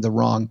asking the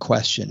wrong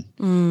question.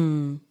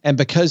 And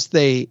because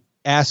they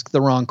ask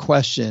the wrong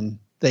question,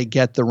 they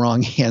get the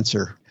wrong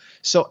answer.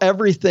 So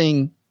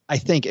everything, I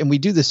think, and we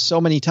do this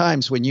so many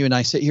times when you and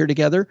I sit here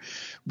together,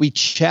 we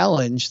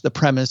challenge the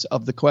premise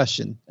of the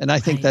question. And I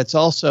think that's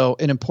also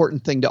an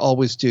important thing to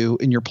always do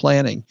in your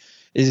planning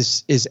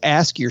is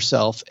ask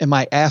yourself, am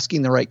I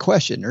asking the right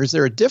question? Or is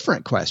there a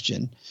different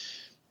question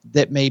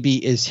that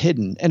maybe is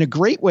hidden? And a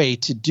great way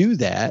to do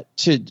that,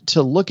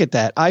 to look at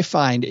that, I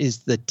find is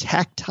the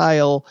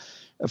tactile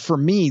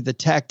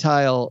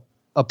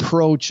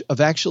approach of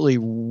actually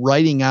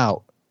writing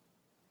out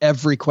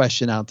every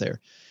question out there.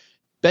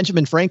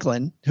 Benjamin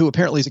Franklin, who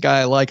apparently is a guy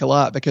I like a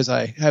lot because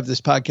I have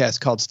this podcast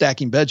called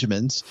Stacking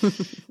Benjamins,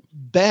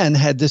 Ben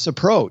had this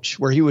approach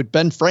where he would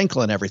Ben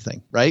Franklin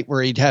everything, right?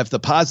 Where he'd have the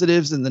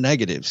positives and the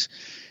negatives.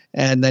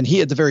 And then he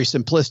had the very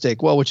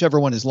simplistic, well, whichever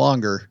one is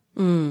longer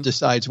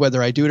decides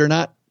whether I do it or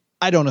not.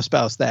 I don't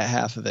espouse that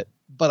half of it.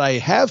 But I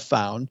have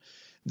found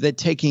that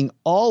taking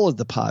all of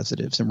the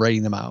positives and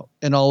writing them out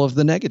and all of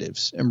the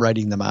negatives and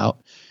writing them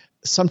out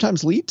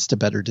sometimes leads to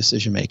better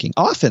decision-making,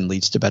 often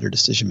leads to better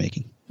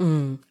decision-making.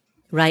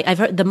 Right. I've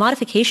heard the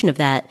modification of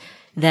that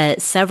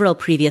several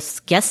previous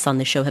guests on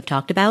the show have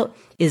talked about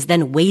is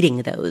then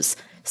weighting those.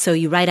 So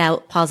you write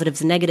out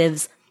positives and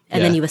negatives,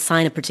 and then you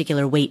assign a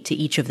particular weight to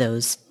each of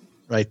those.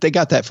 Right. They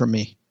got that from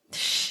me.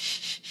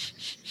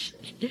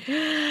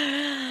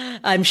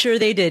 I'm sure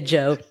they did,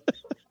 Joe.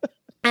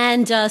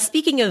 And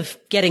speaking of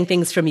getting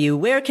things from you,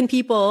 where can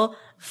people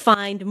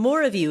find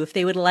more of you if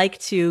they would like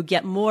to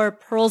get more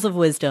pearls of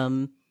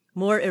wisdom,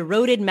 more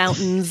eroded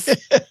mountains?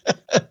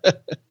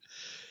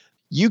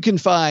 You can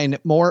find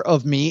more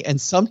of me and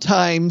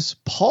sometimes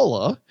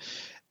Paula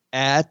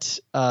at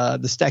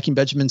the Stacking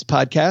Benjamins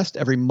podcast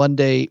every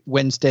Monday,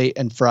 Wednesday,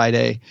 and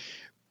Friday.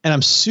 And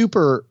I'm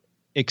super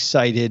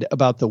excited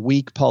about the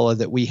week, Paula,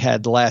 that we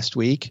had last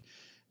week.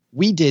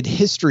 We did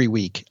History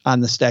Week on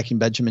the Stacking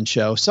Benjamin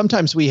show.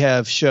 Sometimes we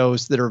have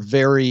shows that are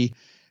very,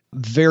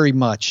 very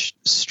much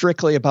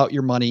strictly about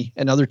your money.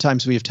 And other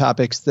times we have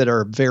topics that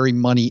are very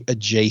money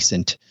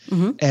adjacent.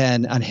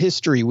 And on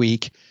History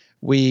Week,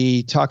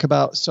 we talk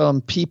about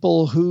some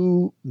people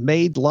who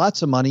made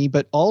lots of money,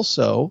 but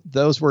also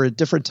those were at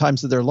different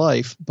times of their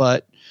life.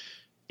 But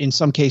in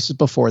some cases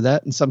before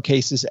that, in some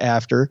cases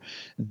after,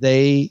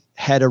 they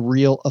had a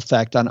real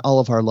effect on all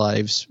of our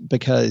lives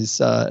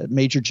because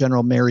Major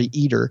General Mary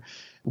Eder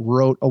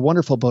wrote a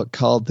wonderful book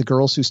called The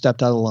Girls Who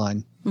Stepped Out of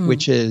Line,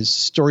 which is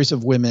stories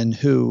of women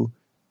who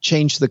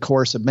changed the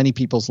course of many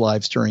people's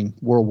lives during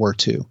World War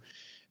II.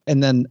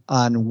 And then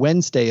on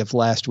Wednesday of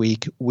last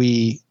week,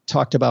 we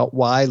talked about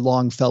why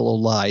Longfellow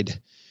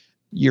lied.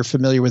 You're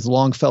familiar with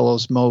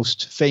Longfellow's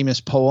most famous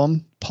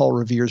poem, Paul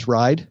Revere's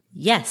Ride?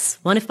 Yes.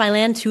 One if by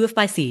land, two if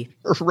by sea.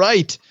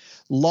 Right.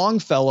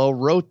 Longfellow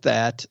wrote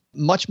that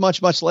much,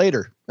 much, much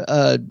later,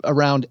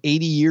 around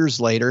 80 years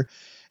later,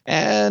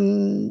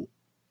 and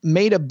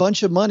made a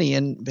bunch of money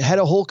and had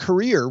a whole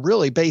career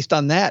really based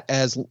on that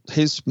as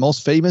his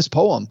most famous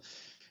poem.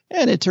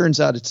 And it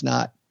turns out it's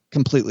not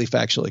completely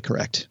factually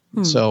correct.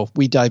 So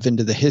we dive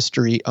into the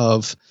history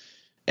of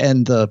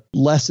and the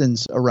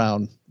lessons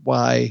around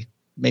why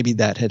maybe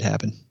that had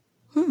happened.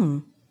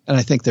 And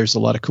I think there's a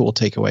lot of cool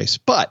takeaways.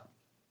 But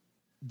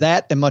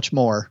that and much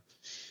more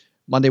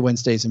Monday,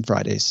 Wednesdays, and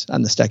Fridays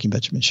on the Stacking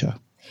Benjamin Show.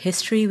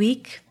 History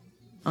Week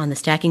on the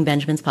Stacking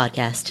Benjamins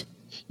podcast.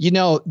 You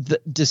know, the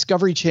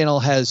Discovery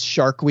Channel has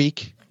Shark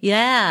Week.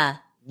 Yeah.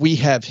 We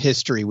have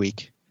History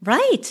Week.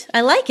 Right.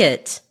 I like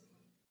it.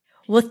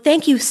 Well,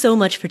 thank you so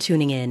much for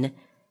tuning in.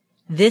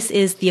 This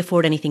is the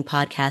Afford Anything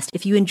podcast.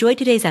 If you enjoyed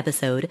today's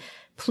episode,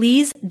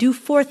 please do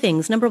 4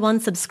 things. Number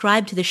 1,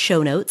 subscribe to the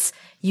show notes.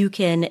 You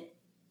can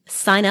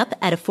sign up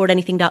at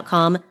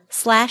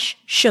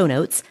affordanything.com/show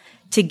notes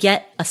to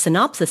get a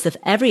synopsis of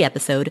every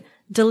episode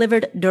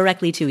delivered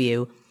directly to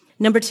you.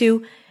 Number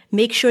 2,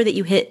 make sure that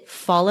you hit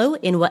follow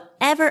in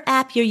whatever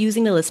app you're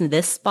using to listen to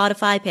this.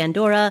 Spotify,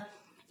 Pandora,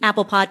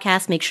 Apple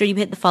Podcasts. Make sure you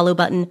hit the follow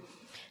button.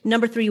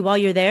 Number 3, while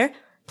you're there,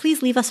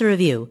 please leave us a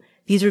review.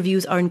 These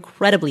reviews are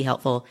incredibly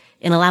helpful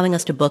in allowing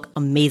us to book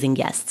amazing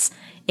guests.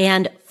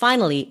 And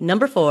finally,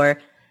 number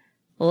 4,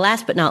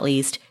 last but not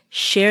least,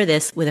 share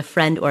this with a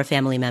friend or a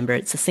family member.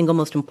 It's the single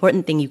most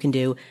important thing you can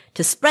do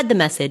to spread the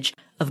message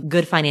of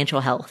good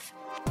financial health.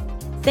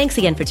 Thanks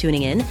again for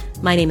tuning in.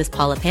 My name is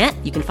Paula Pant.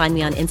 You can find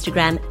me on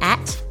Instagram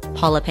at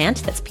Paula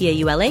Pant. That's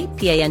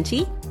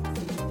PaulaPant.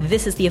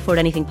 This is the Afford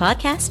Anything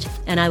podcast,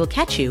 and I will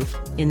catch you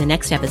in the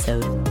next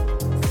episode.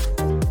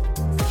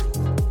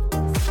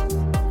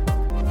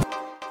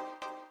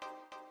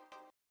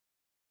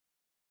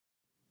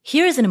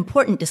 Here is an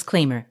important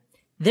disclaimer.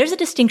 There's a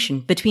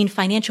distinction between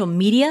financial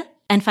media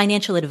and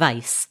financial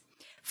advice.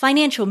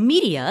 Financial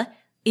media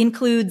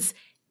includes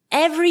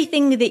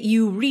everything that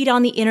you read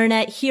on the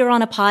internet, hear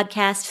on a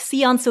podcast,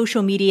 see on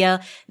social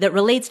media that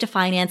relates to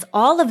finance.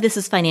 All of this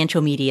is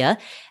financial media.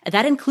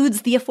 That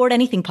includes the Afford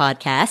Anything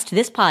podcast,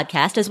 this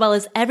podcast, as well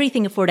as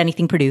everything Afford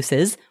Anything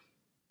produces.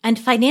 And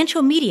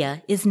financial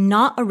media is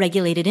not a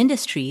regulated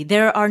industry.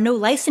 There are no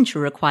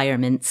licensure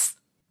requirements.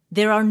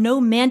 There are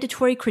no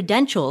mandatory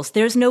credentials.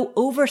 There's no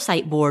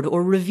oversight board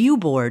or review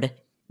board.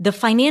 The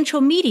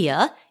financial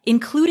media,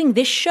 including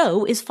this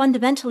show, is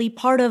fundamentally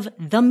part of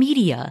the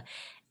media.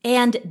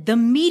 And the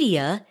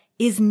media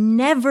is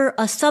never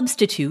a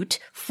substitute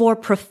for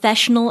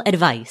professional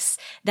advice.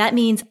 That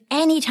means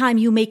anytime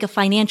you make a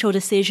financial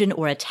decision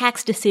or a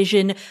tax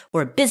decision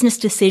or a business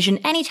decision,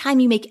 anytime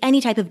you make any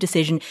type of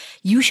decision,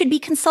 you should be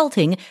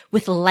consulting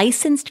with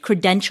licensed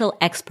credential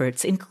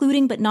experts,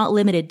 including but not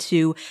limited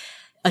to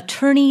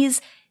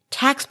attorneys,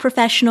 tax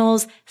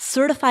professionals,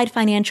 certified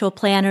financial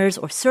planners,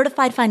 or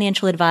certified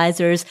financial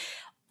advisors.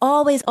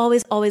 Always,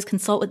 always, always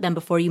consult with them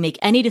before you make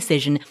any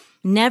decision.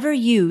 Never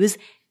use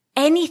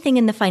anything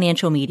in the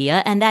financial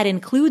media, and that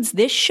includes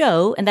this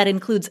show, and that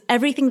includes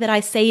everything that I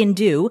say and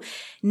do.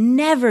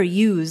 Never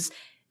use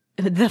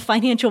the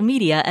financial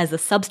media as a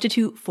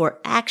substitute for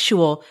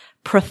actual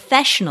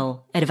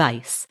professional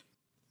advice.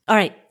 All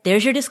right,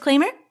 there's your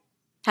disclaimer.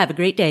 Have a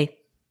great day.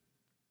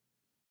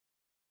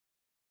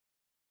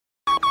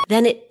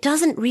 Then it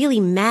doesn't really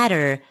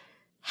matter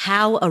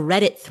how a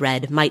Reddit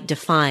thread might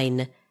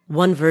define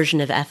one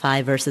version of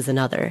FI versus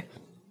another.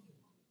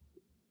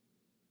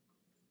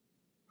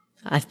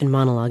 I've been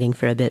monologuing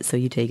for a bit, so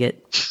you take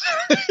it.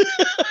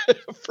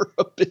 For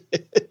a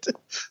bit.